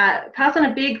pass on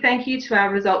a big thank you to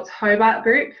our Results Hobart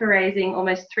group for raising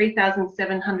almost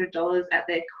 $3,700 at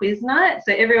their quiz night.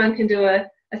 So everyone can do a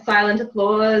silent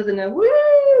applause and a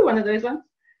woo, one of those ones.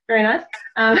 Very nice.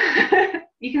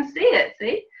 You can see it,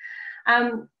 see?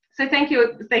 So thank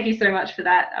you so much for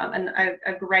that, and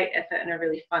a great effort and a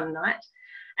really fun night.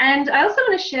 And I also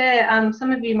want to share,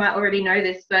 some of you might already know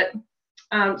this, but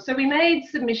so we made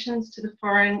submissions to the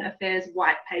Foreign Affairs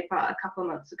White Paper a couple of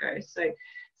months ago. So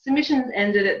submissions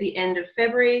ended at the end of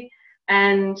February,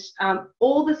 and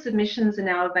all the submissions are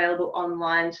now available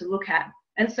online to look at.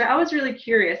 And so I was really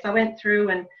curious. I went through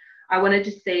and I wanted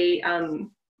to see,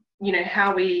 you know,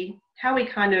 how we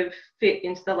kind of fit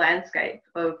into the landscape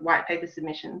of white paper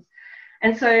submissions.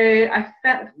 And so I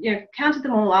counted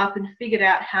them all up and figured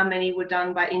out how many were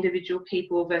done by individual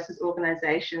people versus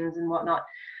organisations and whatnot.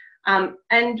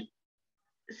 And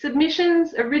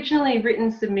submissions, originally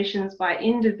written submissions by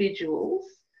individuals,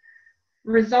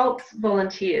 Results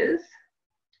volunteers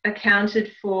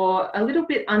accounted for a little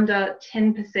bit under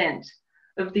 10%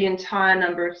 of the entire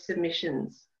number of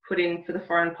submissions put in for the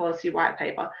Foreign Policy White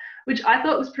Paper, which I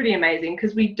thought was pretty amazing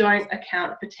because we don't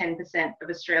account for 10% of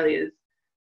Australia's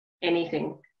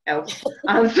anything else. So,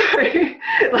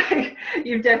 like,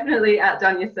 you've definitely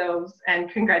outdone yourselves,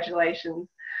 and congratulations.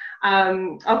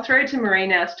 I'll throw to Marie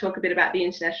now to talk a bit about the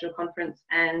international conference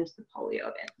and the polio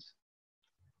event.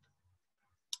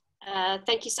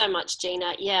 Thank you so much,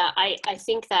 Gina. Yeah, I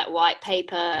think that white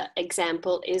paper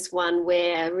example is one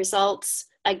where Results,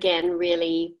 again,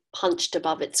 really punched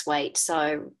above its weight.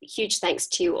 So huge thanks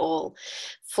to you all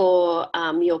for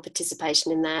your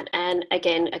participation in that. And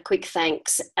again, a quick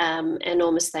thanks,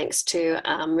 enormous thanks to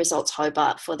Results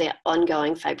Hobart for their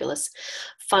ongoing fabulous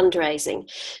fundraising.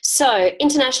 So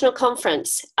international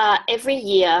conference, every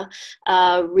year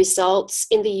Results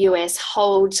in the US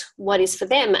hold what is for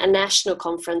them a national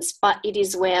conference, but it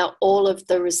is where all of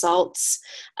the Results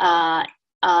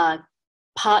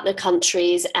partner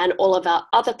countries and all of our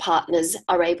other partners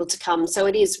are able to come. So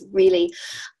it is really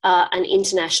an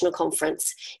international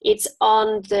conference. It's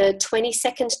on the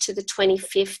 22nd to the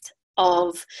 25th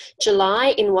of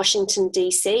July in Washington,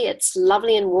 DC. It's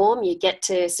lovely and warm. You get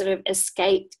to sort of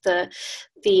escape the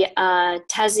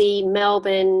Tassie,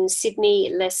 Melbourne,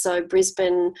 Sydney, less so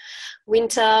Brisbane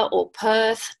winter or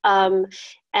Perth.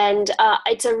 And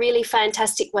it's a really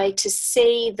fantastic way to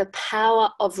see the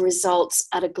power of Results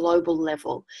at a global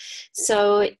level.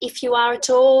 So if you are at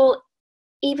all,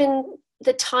 even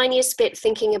the tiniest bit,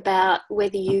 thinking about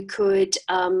whether you could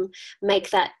make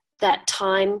that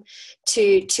time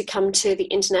to come to the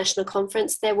international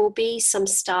conference, there will be some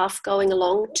staff going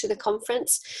along to the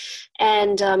conference,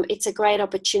 and it's a great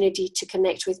opportunity to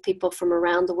connect with people from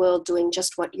around the world doing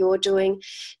just what you're doing,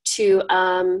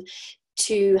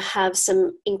 to have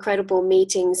some incredible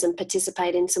meetings and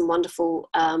participate in some wonderful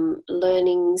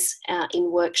learnings in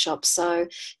workshops. So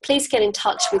please get in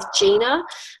touch with Gina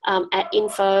at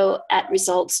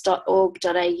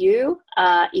info@results.org.au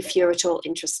if you're at all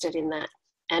interested in that.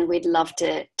 And we'd love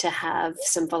to have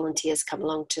some volunteers come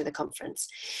along to the conference.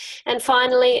 And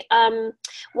finally,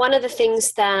 one of the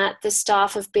things that the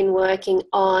staff have been working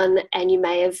on, and you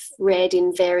may have read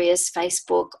in various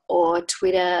Facebook or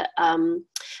Twitter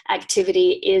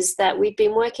activity, is that we've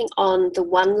been working on the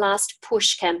One Last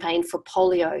Push campaign for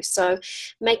polio. So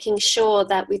making sure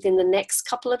that within the next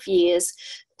couple of years,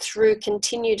 through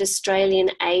continued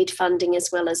Australian aid funding as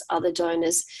well as other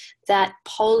donors, that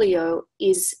polio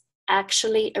is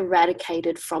actually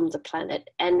eradicated from the planet.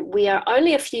 And we are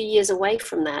only a few years away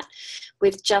from that,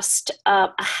 with just a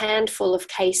handful of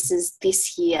cases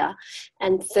this year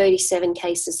and 37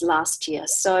 cases last year.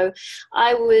 So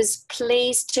I was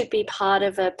pleased to be part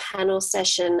of a panel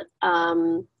session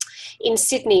in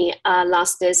Sydney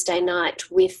last Thursday night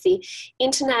with the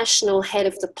international head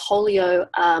of the polio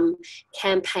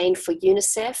campaign for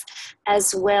UNICEF,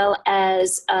 as well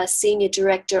as a senior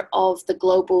director of the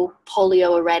Global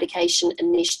Polio Eradication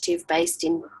Initiative based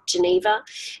in Geneva,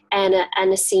 and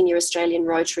a senior Australian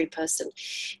Rotary person.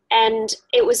 And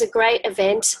it was a great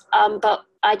event, but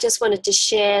I just wanted to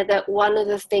share that one of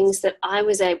the things that I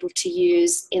was able to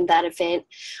use in that event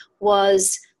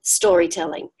was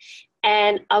storytelling.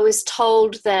 And I was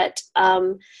told that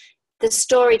the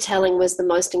storytelling was the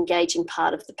most engaging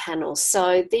part of the panel.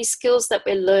 So these skills that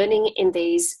we're learning in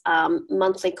these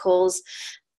monthly calls,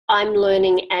 I'm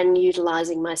learning and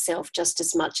utilising myself just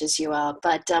as much as you are.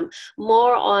 But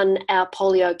more on our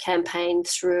polio campaign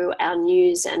through our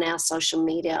news and our social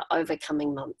media over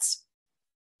coming months.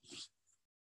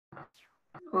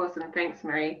 Awesome, thanks,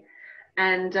 Marie.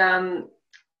 And I'd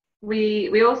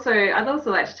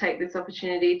also like to take this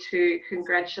opportunity to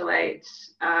congratulate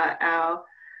our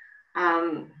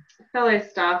fellow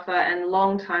staffer and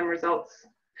long-time results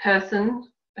person,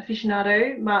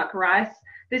 aficionado, Mark Rice.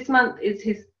 This month is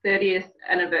his 30th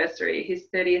anniversary, his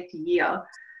 30th year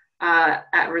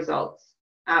at Results,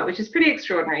 which is pretty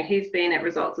extraordinary. He's been at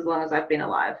Results as long as I've been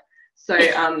alive. So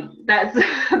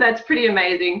that's pretty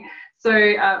amazing.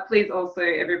 So please also,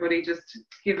 everybody, just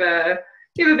give a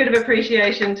bit of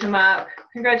appreciation to Mark.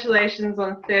 Congratulations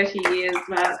on 30 years,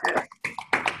 Mark. That's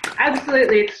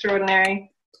absolutely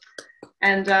extraordinary.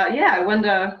 And yeah, I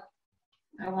wonder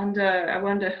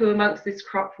who amongst this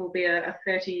crop will be a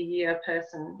 30-year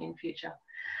person in future.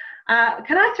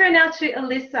 Can I throw now to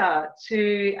Alyssa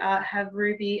to have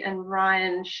Ruby and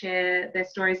Ryan share their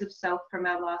stories of self from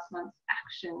our last month's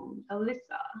action?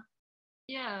 Alyssa.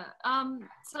 Yeah,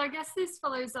 so I guess this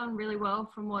follows on really well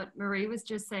from what Marie was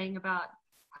just saying about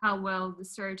how well the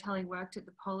storytelling worked at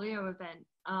the polio event.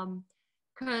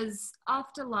 Because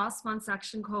after last month's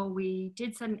action call, we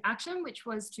did set an action, which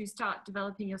was to start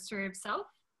developing your story of self.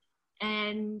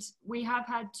 And we have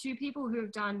had 2 people who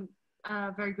have done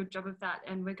a very good job of that,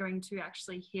 and we're going to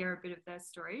actually hear a bit of their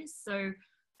stories. So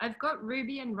I've got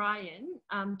Ruby and Ryan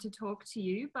to talk to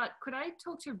you, but could I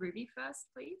talk to Ruby first,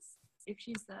 please, if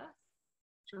she's there?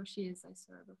 Sure she is, I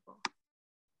saw her before.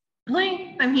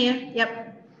 Hi, I'm here,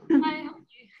 yep. Hi, how are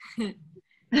you?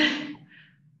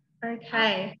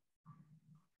 Okay.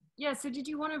 Yeah, so did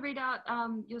you want to read out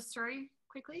your story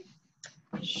quickly?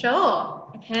 Sure,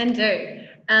 I can do.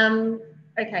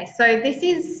 Okay, so this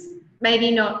is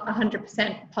maybe not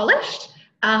 100% polished,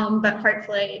 but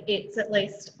hopefully it's at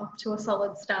least off to a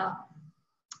solid start.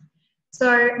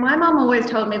 So my mum always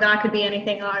told me that I could be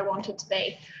anything I wanted to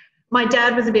be. My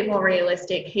dad was a bit more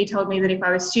realistic. He told me that if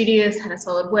I was studious, had a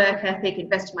solid work ethic,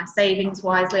 invested my savings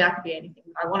wisely, I could be anything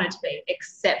that I wanted to be,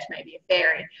 except maybe a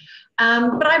fairy.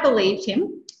 But I believed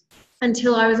him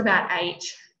until I was about 8.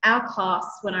 Our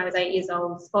class, when I was 8 years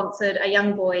old, sponsored a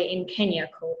young boy in Kenya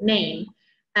called Neale.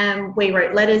 We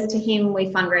wrote letters to him,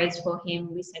 we fundraised for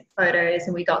him, we sent photos,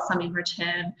 and we got some in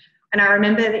return. And I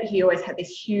remember that he always had this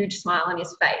huge smile on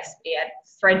his face. He had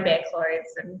threadbare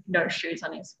clothes and no shoes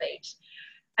on his feet.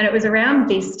 And it was around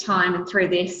this time and through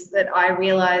this that I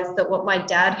realised that what my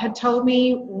dad had told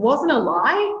me wasn't a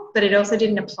lie, but it also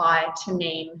didn't apply to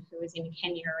Neale, who was in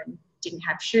Kenya and didn't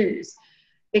have shoes.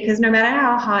 Because no matter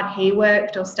how hard he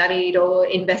worked or studied or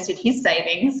invested his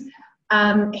savings,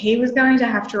 he was going to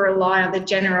have to rely on the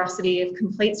generosity of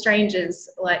complete strangers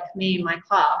like me in my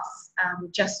class,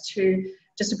 just to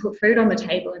put food on the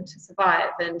table and to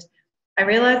survive. And I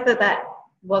realised that that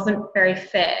wasn't very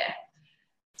fair.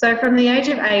 So from the age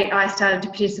of 8, I started to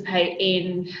participate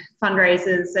in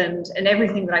fundraisers and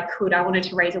everything that I could. I wanted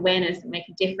to raise awareness and make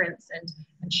a difference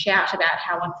and shout about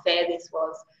how unfair this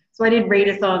was. So I did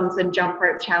readathons and jump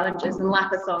rope challenges and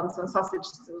lapathons and sausage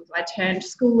sizzles. I turned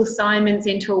school assignments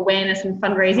into awareness and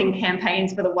fundraising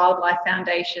campaigns for the Wildlife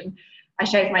Foundation. I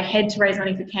shaved my head to raise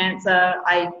money for cancer.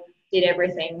 I did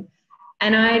everything.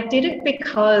 And I did it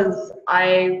because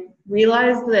I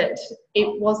realised that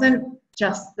it wasn't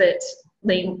just that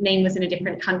Neale was in a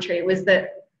different country. It was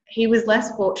that he was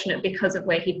less fortunate because of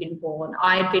where he'd been born.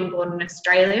 I'd been born in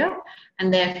Australia,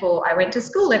 and therefore I went to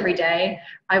school every day.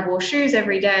 I wore shoes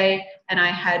every day, and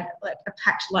I had like a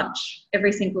packed lunch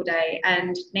every single day.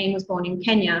 And Neale was born in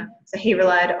Kenya, so he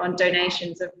relied on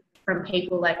donations from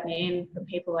people like me and from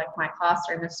people like my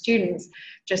classroom of students,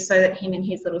 just so that him and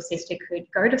his little sister could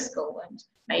go to school and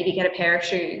maybe get a pair of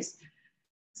shoes.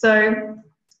 So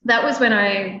that was when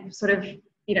I sort of,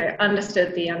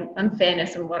 understood the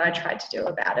unfairness and what I tried to do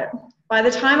about it. By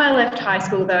the time I left high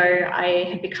school, though, I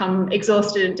had become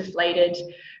exhausted and deflated.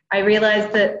 I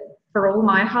realised that for all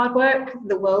my hard work,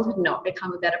 the world had not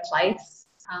become a better place.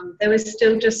 There was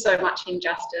still just so much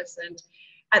injustice, and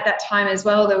at that time as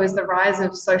well, there was the rise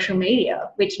of social media,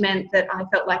 which meant that I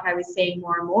felt like I was seeing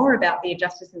more and more about the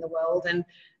injustice in the world, and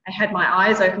I had my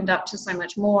eyes opened up to so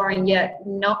much more, and yet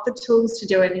not the tools to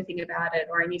do anything about it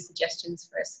or any suggestions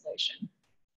for a solution.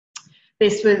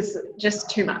 This was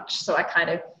just too much, so I kind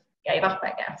of gave up,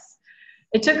 I guess.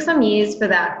 It took some years for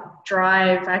that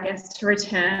drive, I guess, to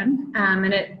return,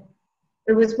 and it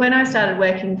was when I started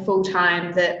working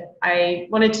full-time that I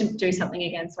wanted to do something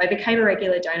again. So I became a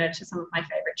regular donor to some of my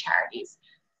favourite charities.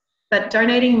 But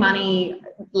donating money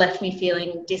left me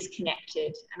feeling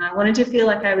disconnected, and I wanted to feel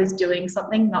like I was doing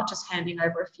something, not just handing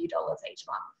over a few dollars each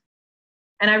month.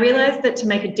 And I realised that to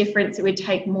make a difference, it would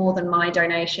take more than my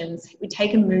donations. It would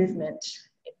take a movement.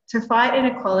 To fight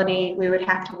inequality, we would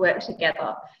have to work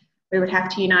together. We would have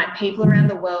to unite people around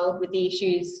the world with the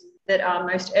issues that are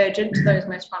most urgent to those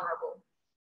most vulnerable.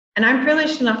 And I'm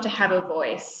privileged enough to have a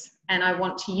voice, and I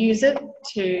want to use it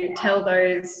to tell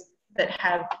those that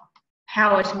have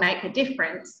power to make a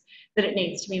difference that it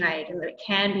needs to be made, and that it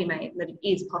can be made, and that it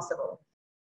is possible.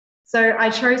 So I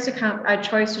chose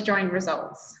to join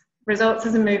Results. Results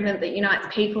is a movement that unites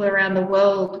people around the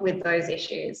world with those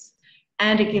issues,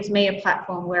 and it gives me a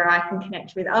platform where I can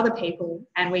connect with other people,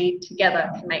 and we together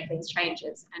can make these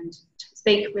changes and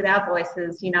speak with our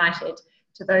voices united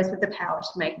to those with the power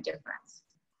to make a difference.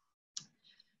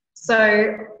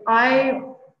 So I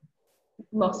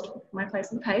lost my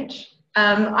place on the page.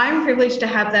 I'm privileged to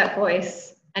have that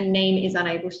voice, and Neame is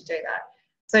unable to do that.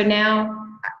 So now,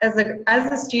 as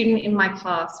a student in my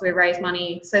class, we raise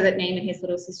money so that Neame and his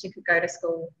little sister could go to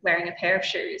school wearing a pair of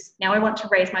shoes. Now I want to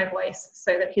raise my voice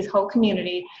so that his whole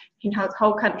community, his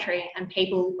whole country, and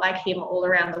people like him all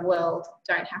around the world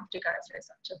don't have to go through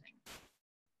such a thing.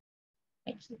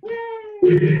 Thank you.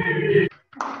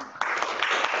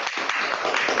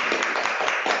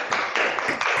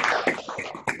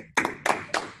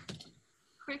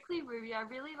 Quickly, Ruby, I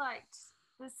really liked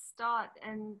the start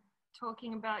and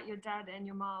talking about your dad and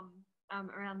your mum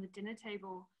around the dinner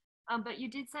table. But you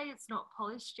did say it's not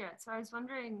polished yet. So I was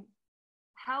wondering,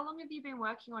 how long have you been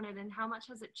working on it, and how much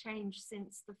has it changed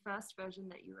since the first version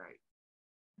that you wrote?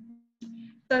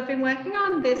 So I've been working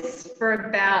on this for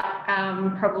about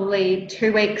probably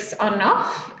 2 weeks on and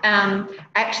off. I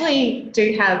actually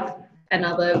do have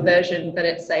another version, but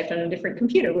it's saved on a different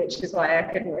computer, which is why I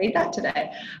couldn't read that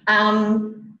today.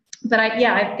 But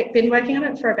I've been working on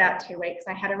it for about 2 weeks.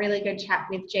 I had a really good chat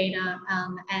with Gina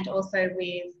and also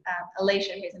with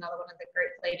Alicia, who's another one of the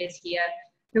group leaders here,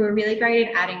 who were really great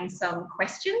at adding some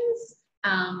questions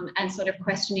and sort of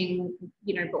questioning,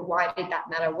 but why did that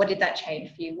matter? What did that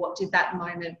change for you? What did that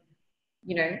moment,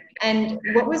 And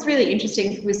what was really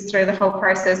interesting was through the whole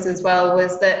process as well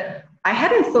was that I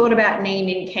hadn't thought about Neame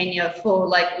in Kenya for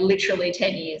literally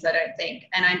 10 years, I don't think.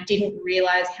 And I didn't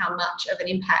realise how much of an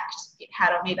impact it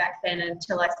had on me back then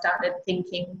until I started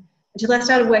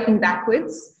working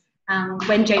backwards.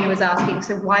 When Gina was asking,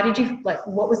 so why did you,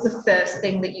 what was the first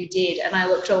thing that you did? And I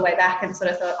looked all the way back and sort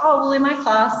of thought, oh, well, in my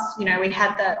class, we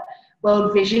had that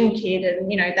World Vision kid, and,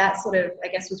 that sort of, I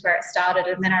guess, was where it started.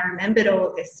 And then I remembered all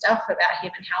of this stuff about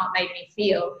him and how it made me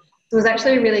feel. So it was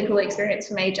actually a really cool experience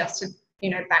for me just to,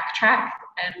 backtrack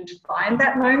and find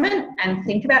that moment and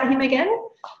think about him again.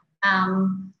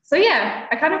 So yeah,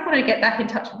 I kind of want to get back in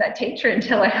touch with that teacher and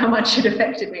tell her how much it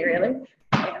affected me, really.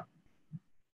 Yeah.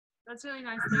 That's really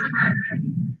nice.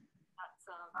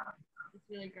 It's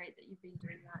really great that you've been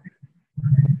doing that.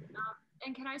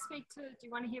 And can I speak to, do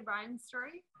you want to hear Ryan's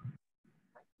story?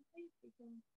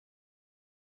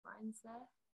 Ryan's there.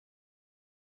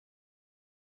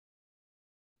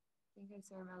 I think I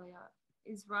saw him earlier.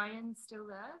 Is Ryan still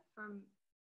there from?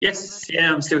 Yes,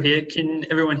 yeah, I'm still here. Can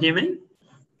everyone hear me?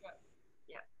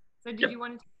 Yeah. So did you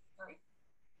want to sorry?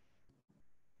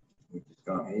 We just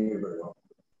can't hear you very well.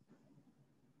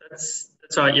 That's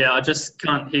right, yeah, I just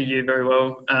can't hear you very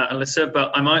well, Alyssa,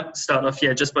 but I might start off,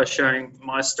 just by sharing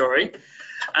my story.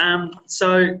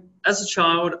 So as a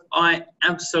child, I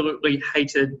absolutely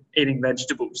hated eating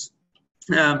vegetables.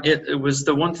 It was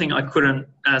the one thing I couldn't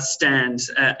stand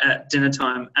at dinner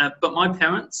time. But my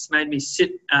parents made me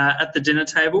sit at the dinner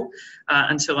table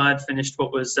until I had finished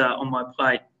what was on my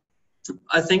plate.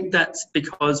 I think that's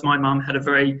because my mum had a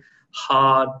very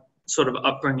hard sort of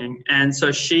upbringing, and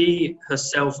so she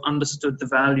herself understood the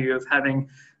value of having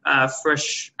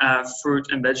fresh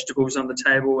fruit and vegetables on the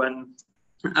table, and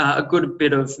a good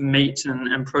bit of meat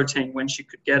and protein when she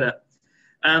could get it.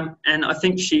 And I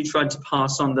think she tried to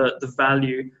pass on the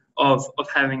value of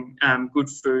having good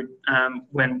food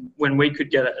when we could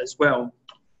get it as well.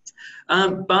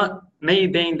 But me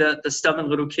being the stubborn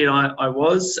little kid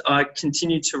I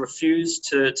continued to refuse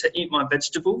to eat my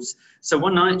vegetables. So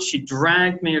one night she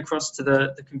dragged me across to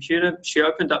the computer. She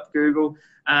opened up Google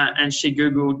and she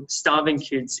Googled starving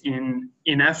kids in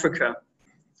Africa.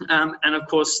 And of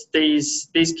course, these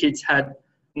kids had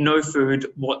no food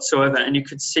whatsoever, and you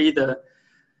could see the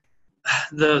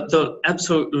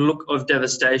absolute look of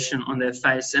devastation on their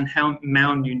face and how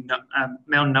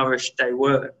malnourished they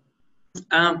were.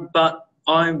 But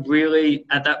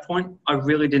at that point, I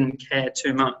really didn't care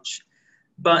too much.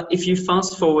 But if you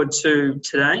fast forward to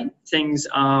today, things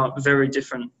are very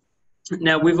different.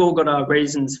 Now, we've all got our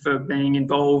reasons for being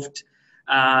involved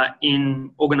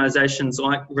in organisations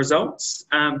like Results.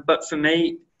 But for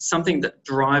me, something that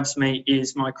drives me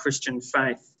is my Christian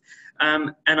faith.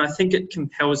 And I think it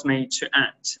compels me to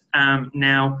act.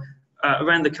 Now,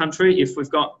 around the country, if we've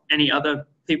got any other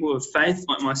people of faith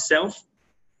like myself,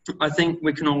 I think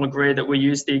we can all agree that we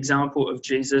use the example of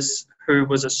Jesus, who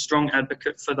was a strong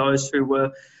advocate for those who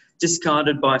were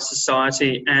discarded by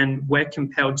society, and we're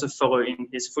compelled to follow in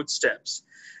his footsteps.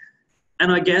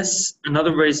 And I guess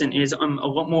another reason is I'm a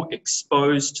lot more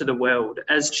exposed to the world.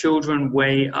 As children,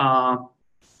 we are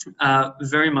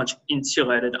very much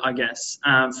insulated, I guess,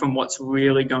 from what's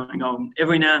really going on.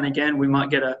 Every now and again, we might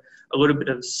get a little bit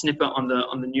of a snippet on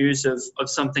the news of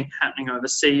something happening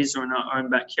overseas or in our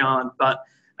own backyard. But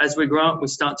as we grow up, we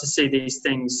start to see these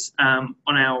things on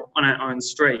our own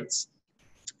streets.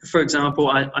 For example,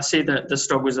 I see the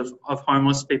struggles of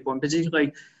homeless people, and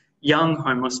particularly young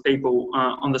homeless people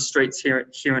on the streets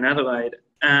here in Adelaide.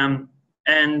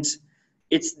 And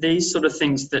it's these sort of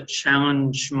things that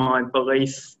challenge my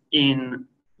belief in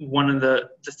one of the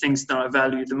things that I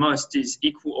value the most is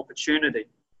equal opportunity.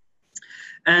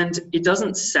 And it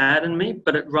doesn't sadden me,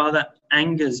 but it rather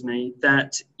angers me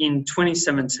that in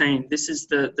 2017, this is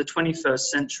the 21st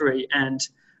century, and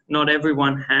not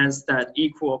everyone has that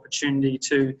equal opportunity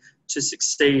to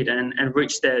succeed and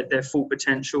reach their full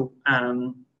potential,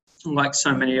 like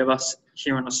so many of us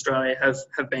here in Australia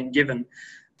have been given.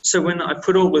 So when I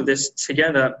put all of this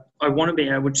together, I want to be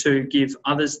able to give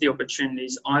others the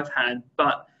opportunities I've had.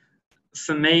 But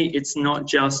for me, it's not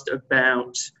just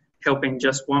about helping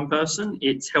just one person,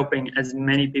 it's helping as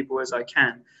many people as I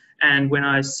can. And when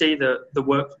I see the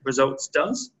work Results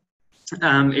does,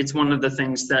 it's one of the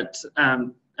things that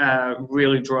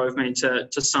really drove me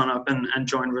to sign up and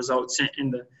join Results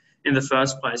in the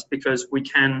first place, because we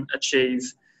can achieve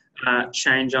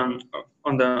change on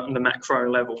the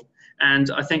macro level.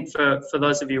 And I think for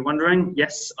those of you wondering,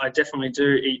 yes, I definitely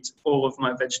do eat all of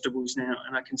my vegetables now,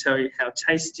 and I can tell you how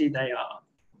tasty they are.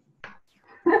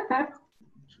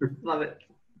 Love it.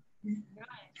 Nice.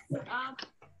 So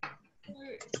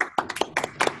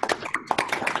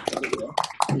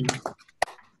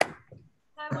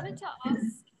I wanted to ask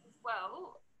as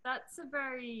well, that's a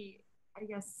very, I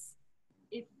guess,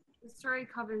 the story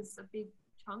covers a big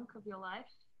chunk of your life.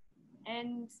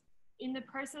 And in the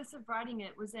process of writing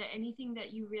it, was there anything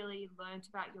that you really learned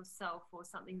about yourself or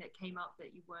something that came up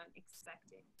that you weren't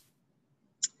expecting?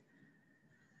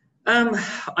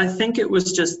 I think it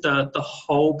was just the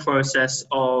whole process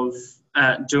of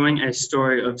doing a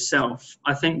story of self.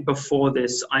 I think before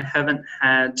this, I haven't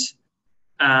had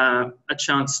a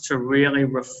chance to really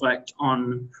reflect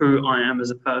on who I am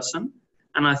as a person.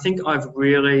 And I think I've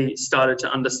really started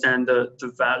to understand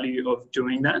the value of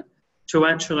doing that, to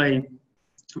actually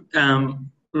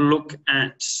look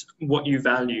at what you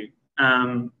value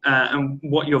and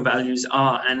what your values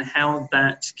are, and how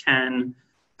that can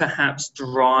perhaps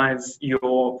drive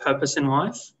your purpose in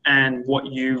life and what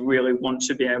you really want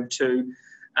to be able to,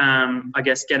 I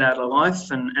guess, get out of life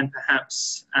and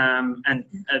perhaps and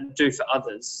do for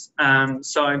others.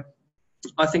 So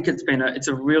I think it's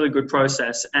a really good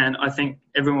process, and I think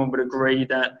everyone would agree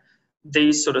that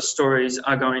these sort of stories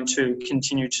are going to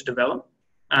continue to develop.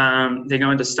 They're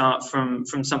going to start from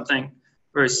something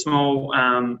very small,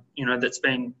 that's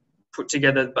been put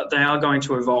together, but they are going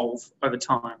to evolve over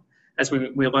time. As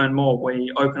we learn more,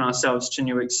 we open ourselves to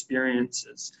new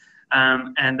experiences,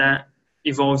 and that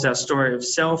evolves our story of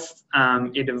self.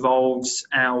 It evolves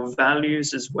our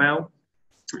values as well.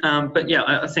 But yeah,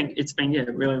 I think it's been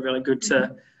really, really good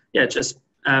to just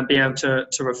be able to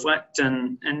reflect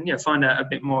and find out a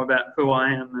bit more about who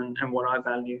I am and what I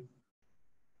value.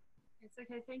 It's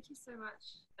okay. Thank you so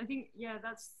much. I think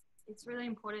it's really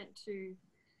important to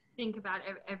think about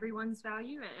everyone's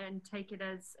value and take it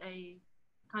as a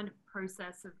kind of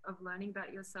process of learning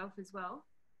about yourself as well.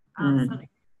 Mm. Something that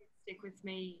did stick with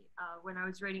me when I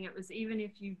was reading it was, even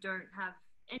if you don't have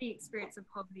any experience of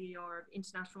poverty or of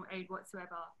international aid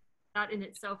whatsoever, that in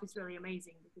itself is really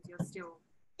amazing, because you're still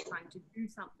trying to do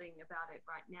something about it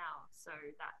right now. So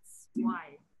that's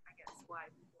why, I guess, why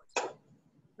we watch it.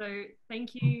 So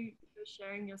thank you for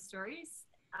sharing your stories.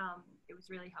 It was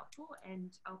really helpful,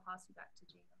 and I'll pass you back to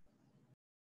Gina.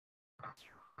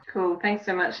 Cool, thanks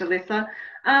so much, Alyssa.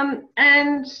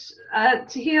 And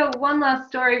to hear one last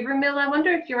story, Ramil, I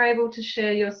wonder if you're able to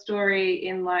share your story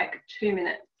in like 2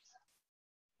 minutes,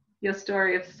 your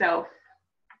story of self.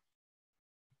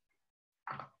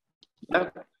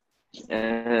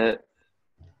 Can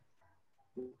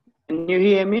you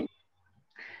hear me?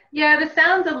 Yeah, the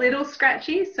sound's a little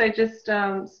scratchy, so just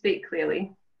speak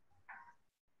clearly.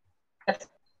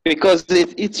 Because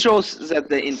it shows that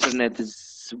the internet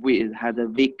is weird, had a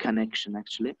weak connection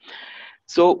actually.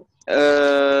 So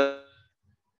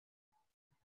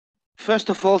first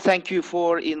of all, thank you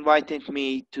for inviting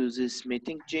me to this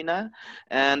meeting, Gina.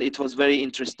 And it was very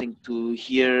interesting to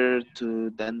hear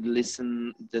and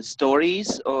listen the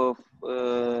stories of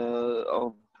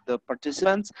the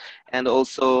participants, and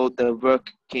also the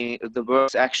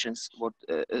works actions what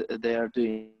they are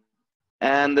doing.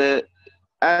 And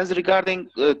as regarding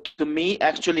to me,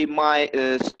 actually, my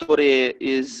story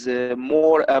is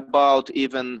more about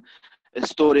even a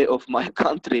story of my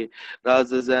country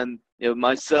rather than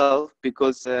myself,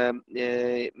 because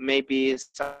maybe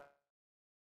some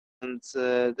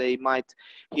they might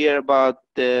hear about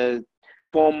the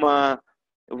former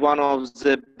one of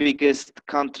the biggest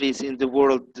countries in the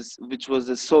world, which was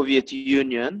the Soviet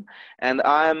Union, and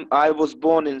I was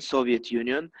born in Soviet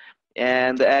Union,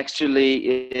 and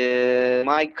actually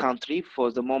my country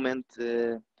for the moment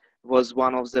was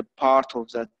one of the part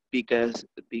of that bigger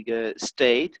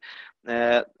state.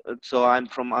 uh, so I'm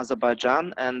from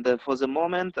Azerbaijan, and for the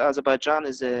moment Azerbaijan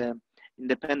is a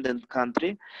independent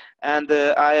country. And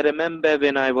I remember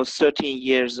when I was 13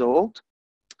 years old,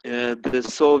 the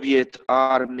Soviet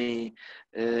army,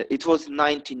 it was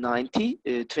 1990,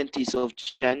 20th of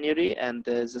January, and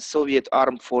the Soviet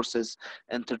armed forces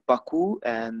entered Baku,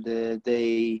 and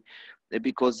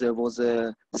because there was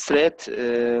a threat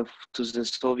to the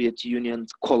Soviet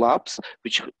Union's collapse,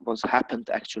 which was happened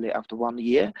actually after 1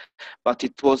 year, but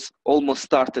it was almost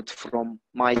started from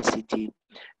my city,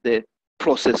 the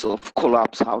process of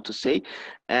collapse, how to say.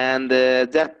 And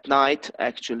that night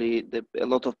actually a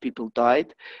lot of people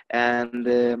died, and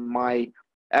my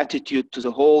attitude to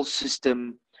the whole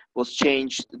system was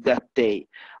changed that day.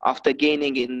 After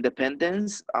gaining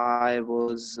independence, I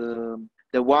was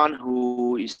the one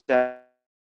who established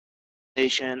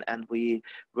and we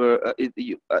were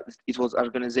it was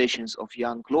organizations of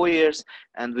young lawyers,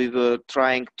 and we were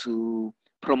trying to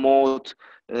promote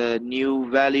new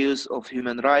values of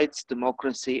human rights,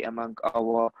 democracy among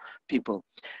our people.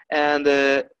 And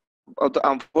but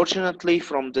unfortunately,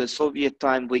 from the Soviet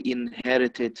time, we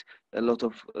inherited a lot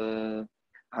of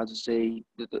how to say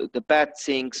the bad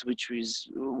things, which is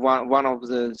one of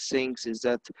the things is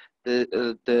that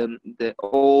the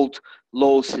old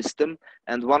law system,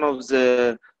 and one of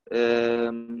the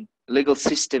legal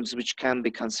systems which can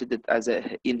be considered as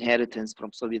an inheritance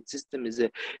from Soviet system is a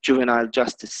juvenile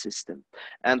justice system.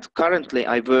 And currently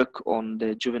I work on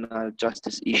the juvenile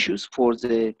justice issues for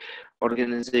the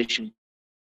organization.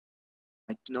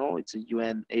 I know it's a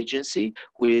UN agency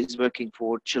who is working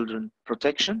for children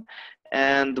protection,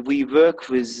 and we work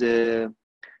with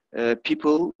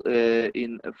people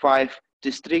in 5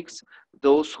 districts,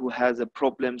 those who has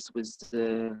problems with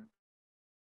the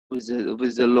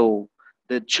law,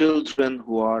 the children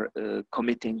who are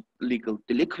committing legal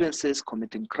delinquencies,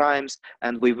 committing crimes,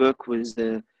 and we work with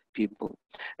the people,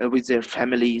 with their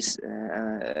families,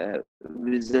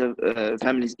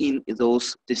 in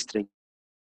those districts.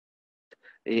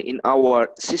 In our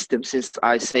system, since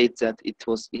I said that it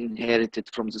was inherited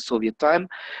from the Soviet time,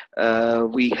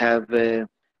 we have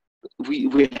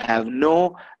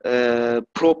no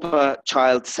proper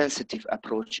child-sensitive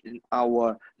approach in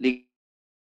our legal,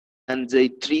 and they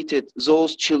treated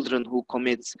those children who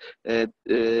commits who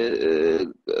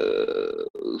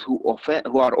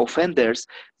are offenders.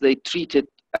 They treated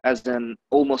as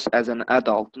almost as an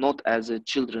adult, not as a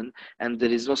children, and there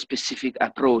is no specific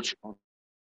approach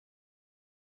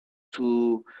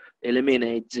to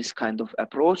eliminate this kind of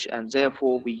approach, and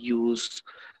therefore we use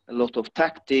a lot of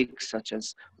tactics such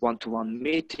as one-to-one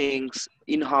meetings,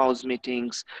 in-house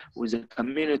meetings with the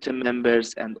community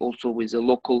members, and also with the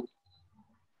local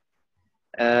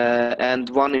And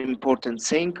one important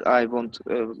thing I want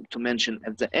to mention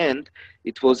at the end,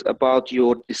 it was about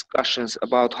your discussions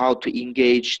about how to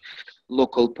engage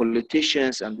local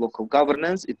politicians and local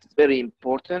governance. It's very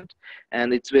important,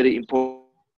 and it's very important.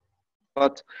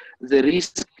 But the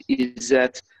risk is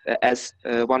that, as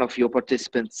one of your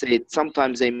participants said,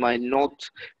 sometimes they might not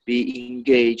be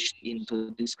engaged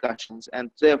into discussions,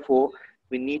 and therefore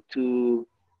we need to,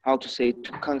 how to say,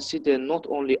 to consider not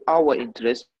only our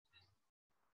interests,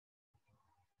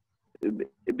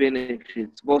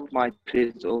 benefits, what might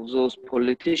benefits of those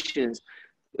politicians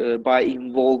by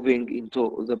involving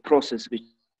into the process which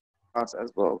us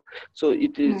as well. So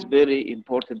it is very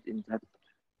important in that.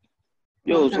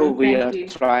 Awesome. So we Thank are you.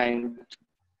 trying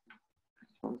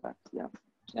to that. Yeah.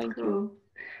 Thank you.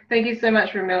 Thank you so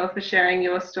much, Ramil, for sharing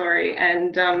your story,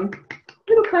 and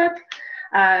little clap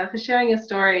for sharing your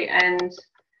story, and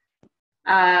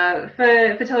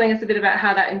for telling us a bit about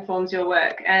how that informs your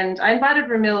work. And I invited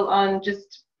Ramil on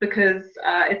just because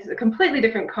it's a completely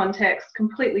different context,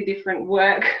 completely different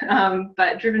work,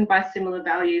 but driven by similar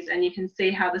values, and you can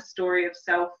see how the story of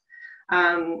self,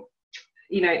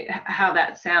 you know, how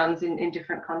that sounds in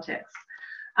different contexts.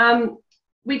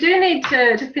 We do need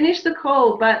to finish the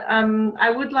call, but I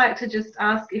would like to just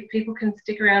ask if people can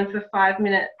stick around for 5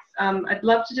 minutes. I'd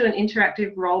love to do an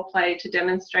interactive role play to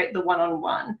demonstrate the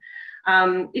one-on-one.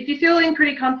 If you're feeling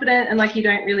pretty confident and like you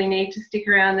don't really need to stick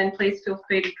around, then please feel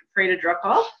free to drop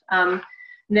off.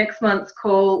 Next month's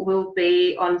call will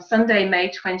be on Sunday, May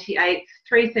 28th,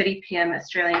 3:30 p.m.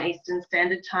 Australian Eastern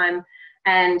Standard Time,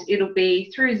 and it'll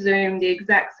be through Zoom the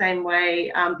exact same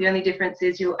way. The only difference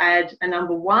is you'll add a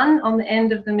number 1 on the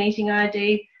end of the meeting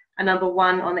ID, a number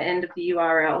 1 on the end of the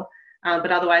URL.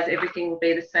 But otherwise everything will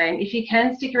be the same. If you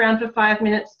can stick around for 5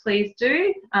 minutes, please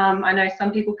do. I know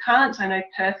some people can't. I know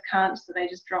Perth can't, so they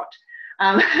just dropped.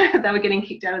 They were getting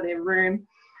kicked out of their room.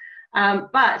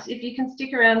 But if you can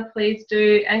stick around, please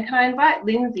do. And can I invite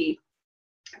Lindsay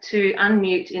to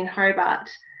unmute in Hobart?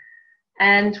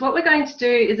 And what we're going to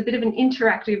do is a bit of an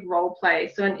interactive role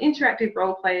play. So an interactive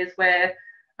role play is where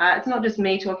it's not just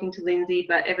me talking to Lindsay,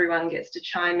 but everyone gets to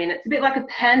chime in. It's a bit like a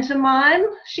pantomime.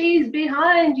 She's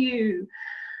behind you.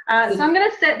 So I'm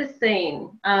going to set the scene,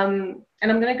 and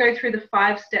I'm going to go through the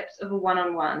 5 steps of a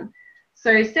one-on-one.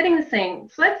 So setting the scene.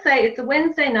 So let's say it's a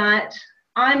Wednesday night.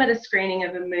 I'm at a screening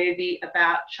of a movie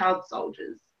about child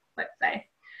soldiers, let's say.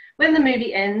 When the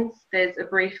movie ends, there's a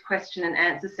brief question and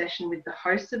answer session with the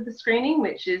host of the screening,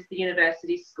 which is the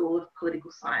University School of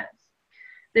Political Science.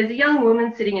 There's a young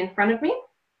woman sitting in front of me,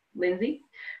 Lindsay,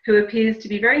 who appears to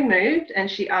be very moved, and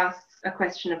she asks a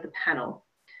question of the panel.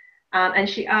 And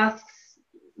she asks,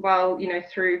 while, you know,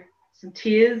 through some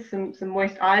tears, some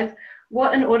moist eyes,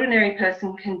 what an ordinary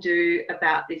person can do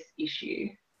about this issue.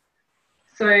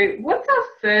 So what's our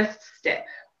first step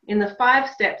in the 5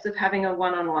 steps of having a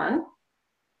one-on-one?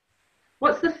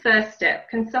 What's the first step?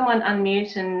 Can someone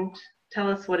unmute and tell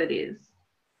us what it is?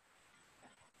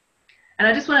 And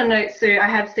I just want to note, Sue, I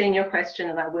have seen your question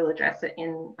and I will address it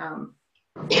in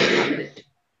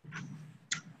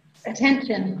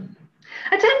Attention.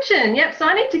 Attention, yep, so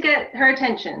I need to get her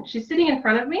attention. She's sitting in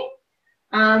front of me.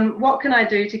 What can I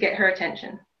do to get her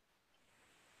attention?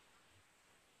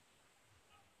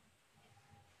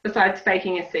 Besides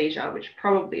faking a seizure, which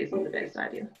probably isn't the best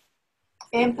idea.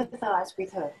 Empathise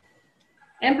with her.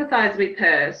 Empathise with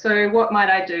her. So what might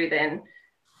I do then?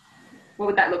 What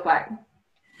would that look like?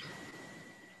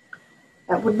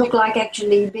 It would look like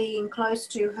actually being close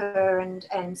to her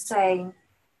and saying,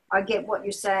 I get what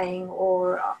you're saying,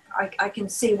 or I can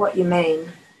see what you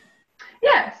mean.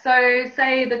 Yeah, so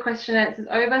say the question and answer's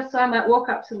over, so I might walk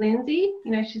up to Lindsay,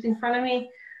 you know, she's in front of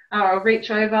me, I'll reach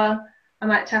over, I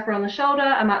might tap her on the shoulder,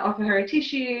 I might offer her a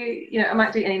tissue, you know, I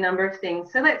might do any number of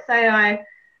things. So let's say I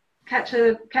catch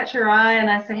her eye and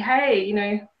I say, hey, you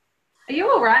know, are you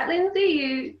all right,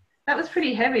 Lindsay? That was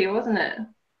pretty heavy, wasn't it?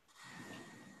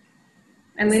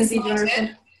 And Lindsay, do you want to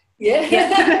respond?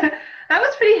 Yeah. That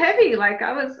was pretty heavy. Like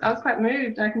I was quite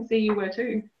moved. I can see you were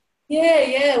too.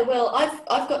 Yeah. Well,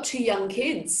 I've got 2 young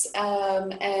kids,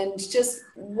 and just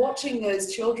watching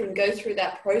those children go through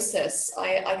that process,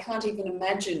 I can't even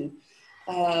imagine.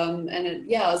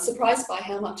 I was surprised by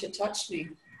how much it touched me.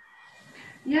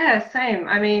 Yeah, same.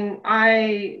 I mean,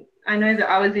 I know that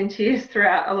I was in tears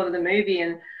throughout a lot of the movie,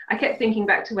 and I kept thinking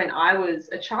back to when I was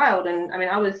a child, and I mean,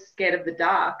 I was scared of the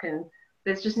dark, and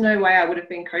there's just no way I would have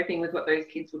been coping with what those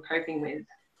kids were coping with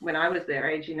when I was their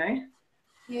age, you know?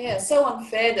 Yeah, so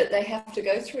unfair that they have to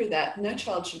go through that. No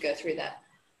child should go through that.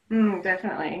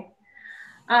 Definitely.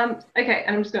 Okay,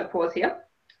 and I'm just going to pause here.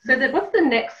 So what's the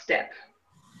next step?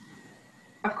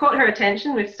 I've caught her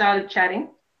attention. We've started chatting.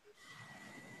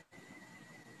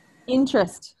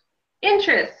 Interest.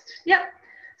 Interest, yep.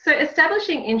 So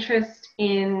establishing interest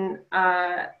in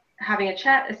having a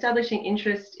chat, establishing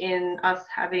interest in us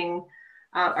having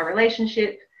a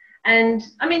relationship. And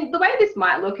I mean, the way this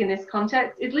might look in this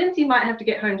context is Lindsay might have to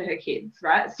get home to her kids,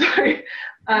 right? So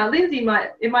Lindsay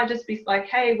it might just be like,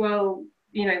 hey, well,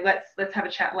 you know, let's have a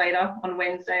chat later on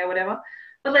Wednesday or whatever.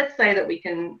 But let's say that we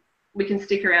can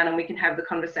stick around and we can have the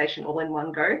conversation all in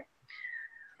one go.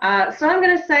 So I'm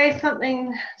going to say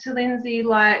something to Lindsay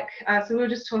like, so we were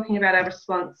just talking about our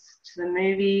response to the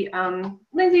movie.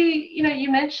 Lindsay, you know,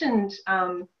 you mentioned,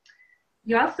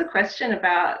 you asked the question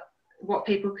about what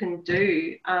people can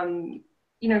do.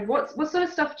 You know, what sort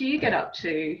of stuff do you get up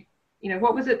to? You know,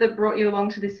 what was it that brought you along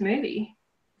to this movie?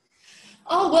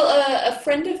 Oh, well, a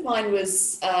friend of mine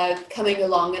was coming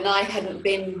along, and I hadn't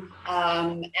been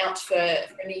out for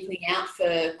an evening out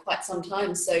for quite some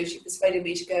time, so she persuaded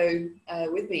me to go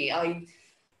with me. I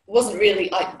wasn't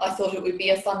really, I thought it would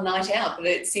be a fun night out, but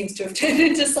it seems to have turned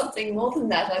into something more than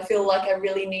that. I feel like I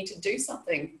really need to do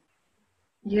something.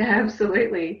 Yeah,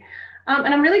 absolutely.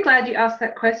 And I'm really glad you asked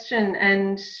that question,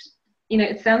 and, you know,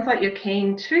 it sounds like you're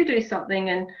keen to do something,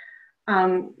 and,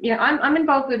 you know, I'm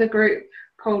involved with a group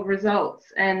called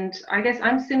Results, and I guess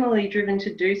I'm similarly driven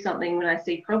to do something when I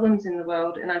see problems in the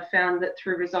world, and I've found that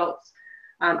through Results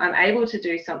I'm able to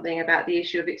do something about the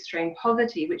issue of extreme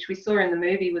poverty, which we saw in the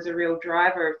movie was a real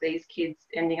driver of these kids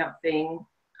ending up being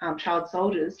child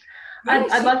soldiers.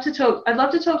 Yes. I'd love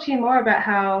to talk to you more about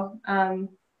how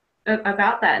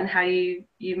about that and how you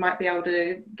might be able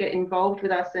to get involved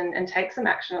with us and take some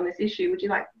action on this issue. Would you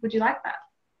like that?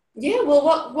 Yeah,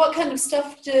 well, what kind of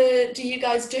stuff do you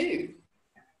guys do?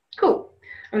 Cool.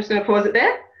 I'm just going to pause it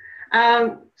there.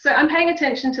 So I'm paying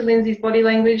attention to Lindsay's body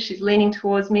language. She's leaning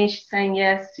towards me. She's saying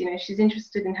yes. You know, she's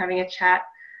interested in having a chat.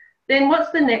 Then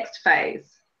what's the next phase?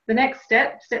 The next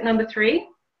step number 3.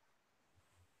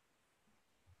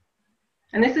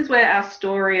 And this is where our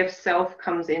story of self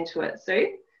comes into it. So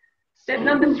step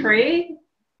number 3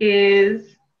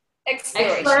 is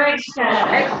exploration.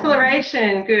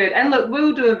 Exploration. Good. And look,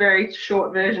 we'll do a very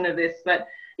short version of this, but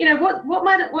you know,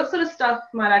 what sort of stuff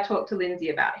might I talk to Lindsay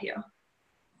about here?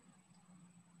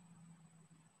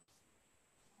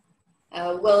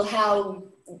 Well,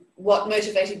 what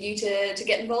motivated you to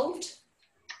get involved?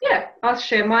 Yeah, I'll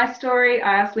share my story.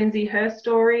 I asked Lindsay her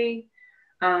story.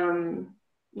 You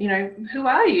know, who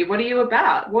are you? What are you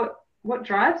about? What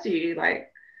drives you?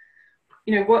 Like,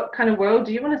 you know, what kind of world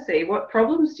do you want to see? What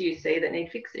problems do you see that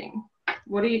need fixing?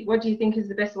 What do you think is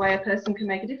the best way a person can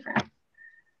make a difference?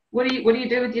 What do you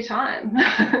do with your time?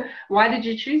 Why did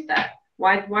you choose that?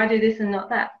 Why do this and not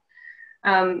that?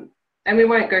 And we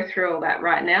won't go through all that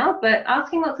right now, but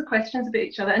asking lots of questions about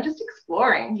each other and just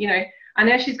exploring. You know, I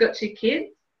know she's got 2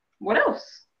 kids. What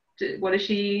else? What does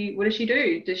she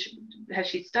do? Has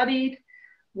she studied?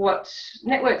 What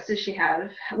networks does she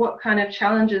have? What kind of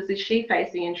challenges is she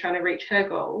facing in trying to reach her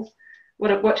goals?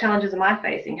 What challenges am I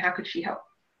facing? How could she help?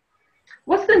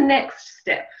 What's the next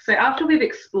step? So after we've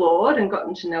explored and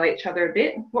gotten to know each other a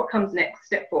bit, what comes next?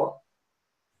 Step 4.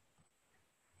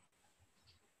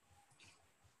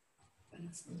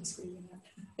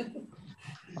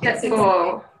 Step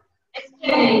 4.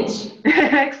 Exchange.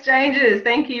 Exchanges.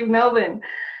 Thank you, Melbourne.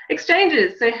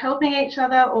 Exchanges. So helping each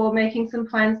other or making some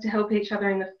plans to help each other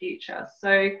in the future.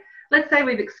 So let's say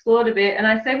we've explored a bit and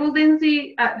I say, well,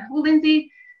 Lindsay,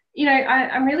 you know,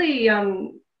 I'm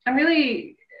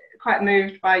really quite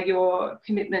moved by your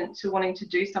commitment to wanting to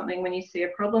do something when you see a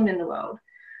problem in the world.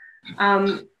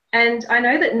 And I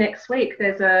know that next week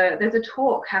there's a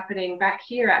talk happening back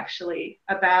here actually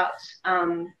about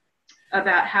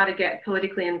how to get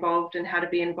politically involved and how to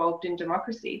be involved in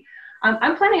democracy.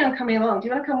 I'm planning on coming along. Do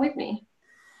you want to come with me?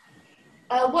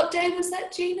 What day was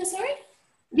that, Gina? Sorry?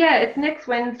 Yeah, it's next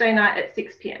Wednesday night at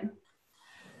 6 p.m.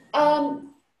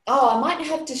 I might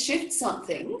have to shift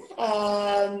something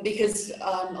because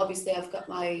obviously I've got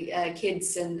my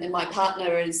kids and my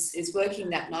partner is working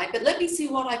that night. But let me see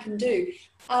what I can do.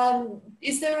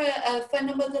 Is there a phone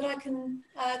number that I can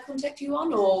contact you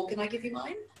on, or can I give you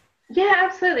mine? Yeah,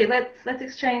 absolutely. Let's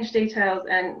exchange details.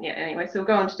 And yeah, anyway, so we'll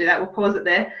go on to do that. We'll pause it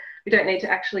there. We don't need to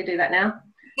actually do that now.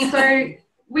 So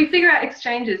we figure out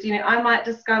exchanges. You know, I might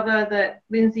discover that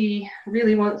Lindsay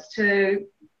really wants to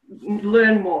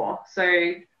learn more.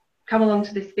 So come along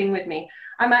to this thing with me.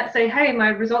 I might say, hey, my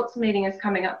results meeting is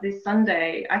coming up this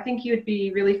Sunday. I think you would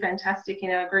be really fantastic in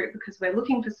our group because we're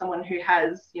looking for someone who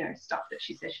has, you know, stuff that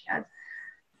she says she has.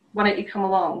 Why don't you come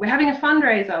along? We're having a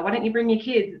fundraiser. Why don't you bring your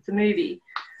kids? It's a movie.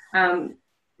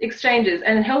 Exchanges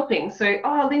and helping. So,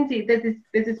 oh, Lindsay, there's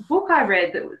this book I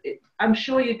read that I'm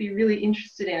sure you'd be really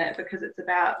interested in it because it's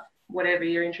about whatever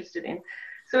you're interested in.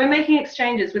 So we're making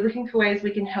exchanges. We're looking for ways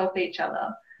we can help each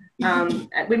other.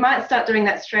 We might start doing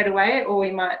that straight away, or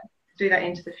we might do that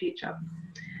into the future.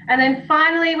 And then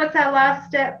finally, what's our last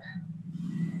step?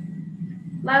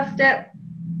 Last step.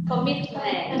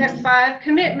 Commitment. Step 5,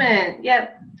 commitment.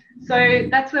 Yep. So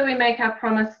that's where we make our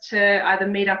promise to either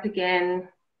meet up again,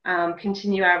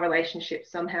 continue our relationship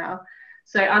somehow.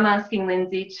 So I'm asking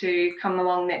Lindsay to come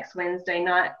along next Wednesday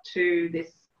night to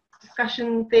this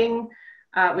discussion thing.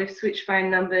 We've switched phone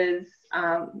numbers.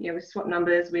 We've swapped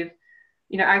numbers.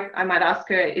 I might ask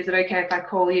her, is it okay if I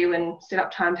call you and set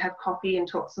up time to have coffee and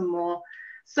talk some more?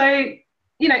 So,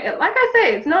 like I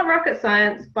say, it's not rocket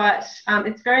science, but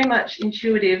it's very much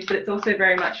intuitive, but it's also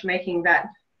very much making that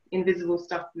invisible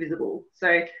stuff visible.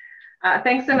 So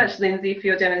thanks so much, Lindsay, for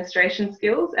your demonstration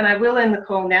skills. And I will end the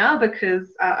call now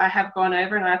because I have gone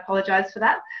over, and I apologise for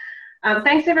that.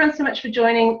 Thanks everyone so much for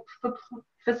joining.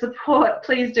 For support,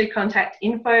 please do contact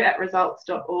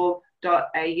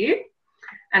info@results.org.au.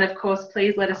 And of course,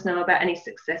 please let us know about any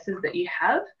successes that you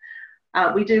have.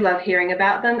 We do love hearing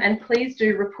about them, and please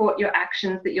do report your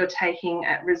actions that you're taking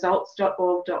at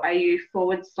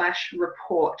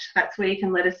results.org.au/report. That's where you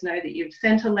can let us know that you've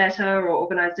sent a letter or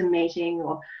organised a meeting,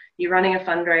 or you're running a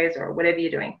fundraiser, or whatever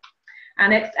you're doing. Our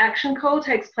next action call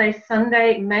takes place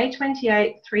Sunday, May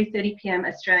 28th, 3:30 p.m.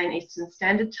 Australian Eastern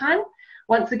Standard Time.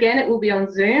 Once again, it will be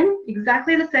on Zoom,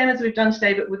 exactly the same as we've done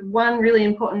today, but with one really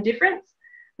important difference.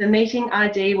 The meeting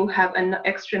ID will have an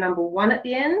extra number 1 at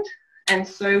the end, and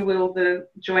so will the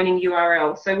joining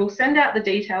URL. So we'll send out the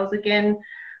details again.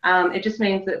 It just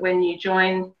means that when you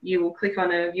join, you will click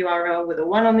on a URL with a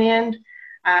 1 on the end.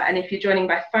 And if you're joining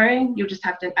by phone, you'll just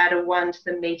have to add a 1 to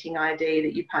the meeting ID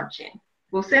that you punch in.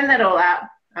 We'll send that all out,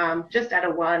 just add a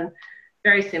 1,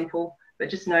 very simple, but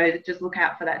just look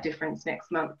out for that difference next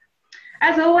month.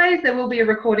 As always, there will be a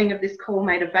recording of this call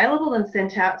made available and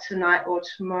sent out tonight or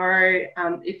tomorrow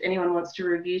if anyone wants to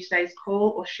review today's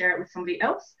call or share it with somebody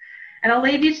else. And I'll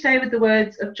leave you today with the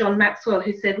words of John Maxwell,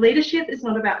 who said, "Leadership is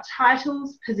not about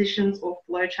titles, positions, or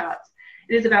flowcharts.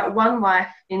 It is about one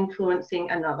life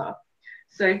influencing another."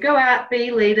 So go out,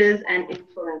 be leaders, and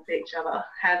influence each other.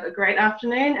 Have a great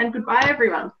afternoon, and goodbye,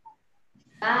 everyone.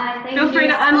 Bye. Feel free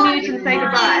to unmute and say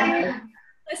goodbye.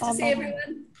 Nice to see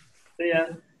everyone. See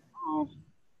ya.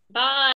 Bye.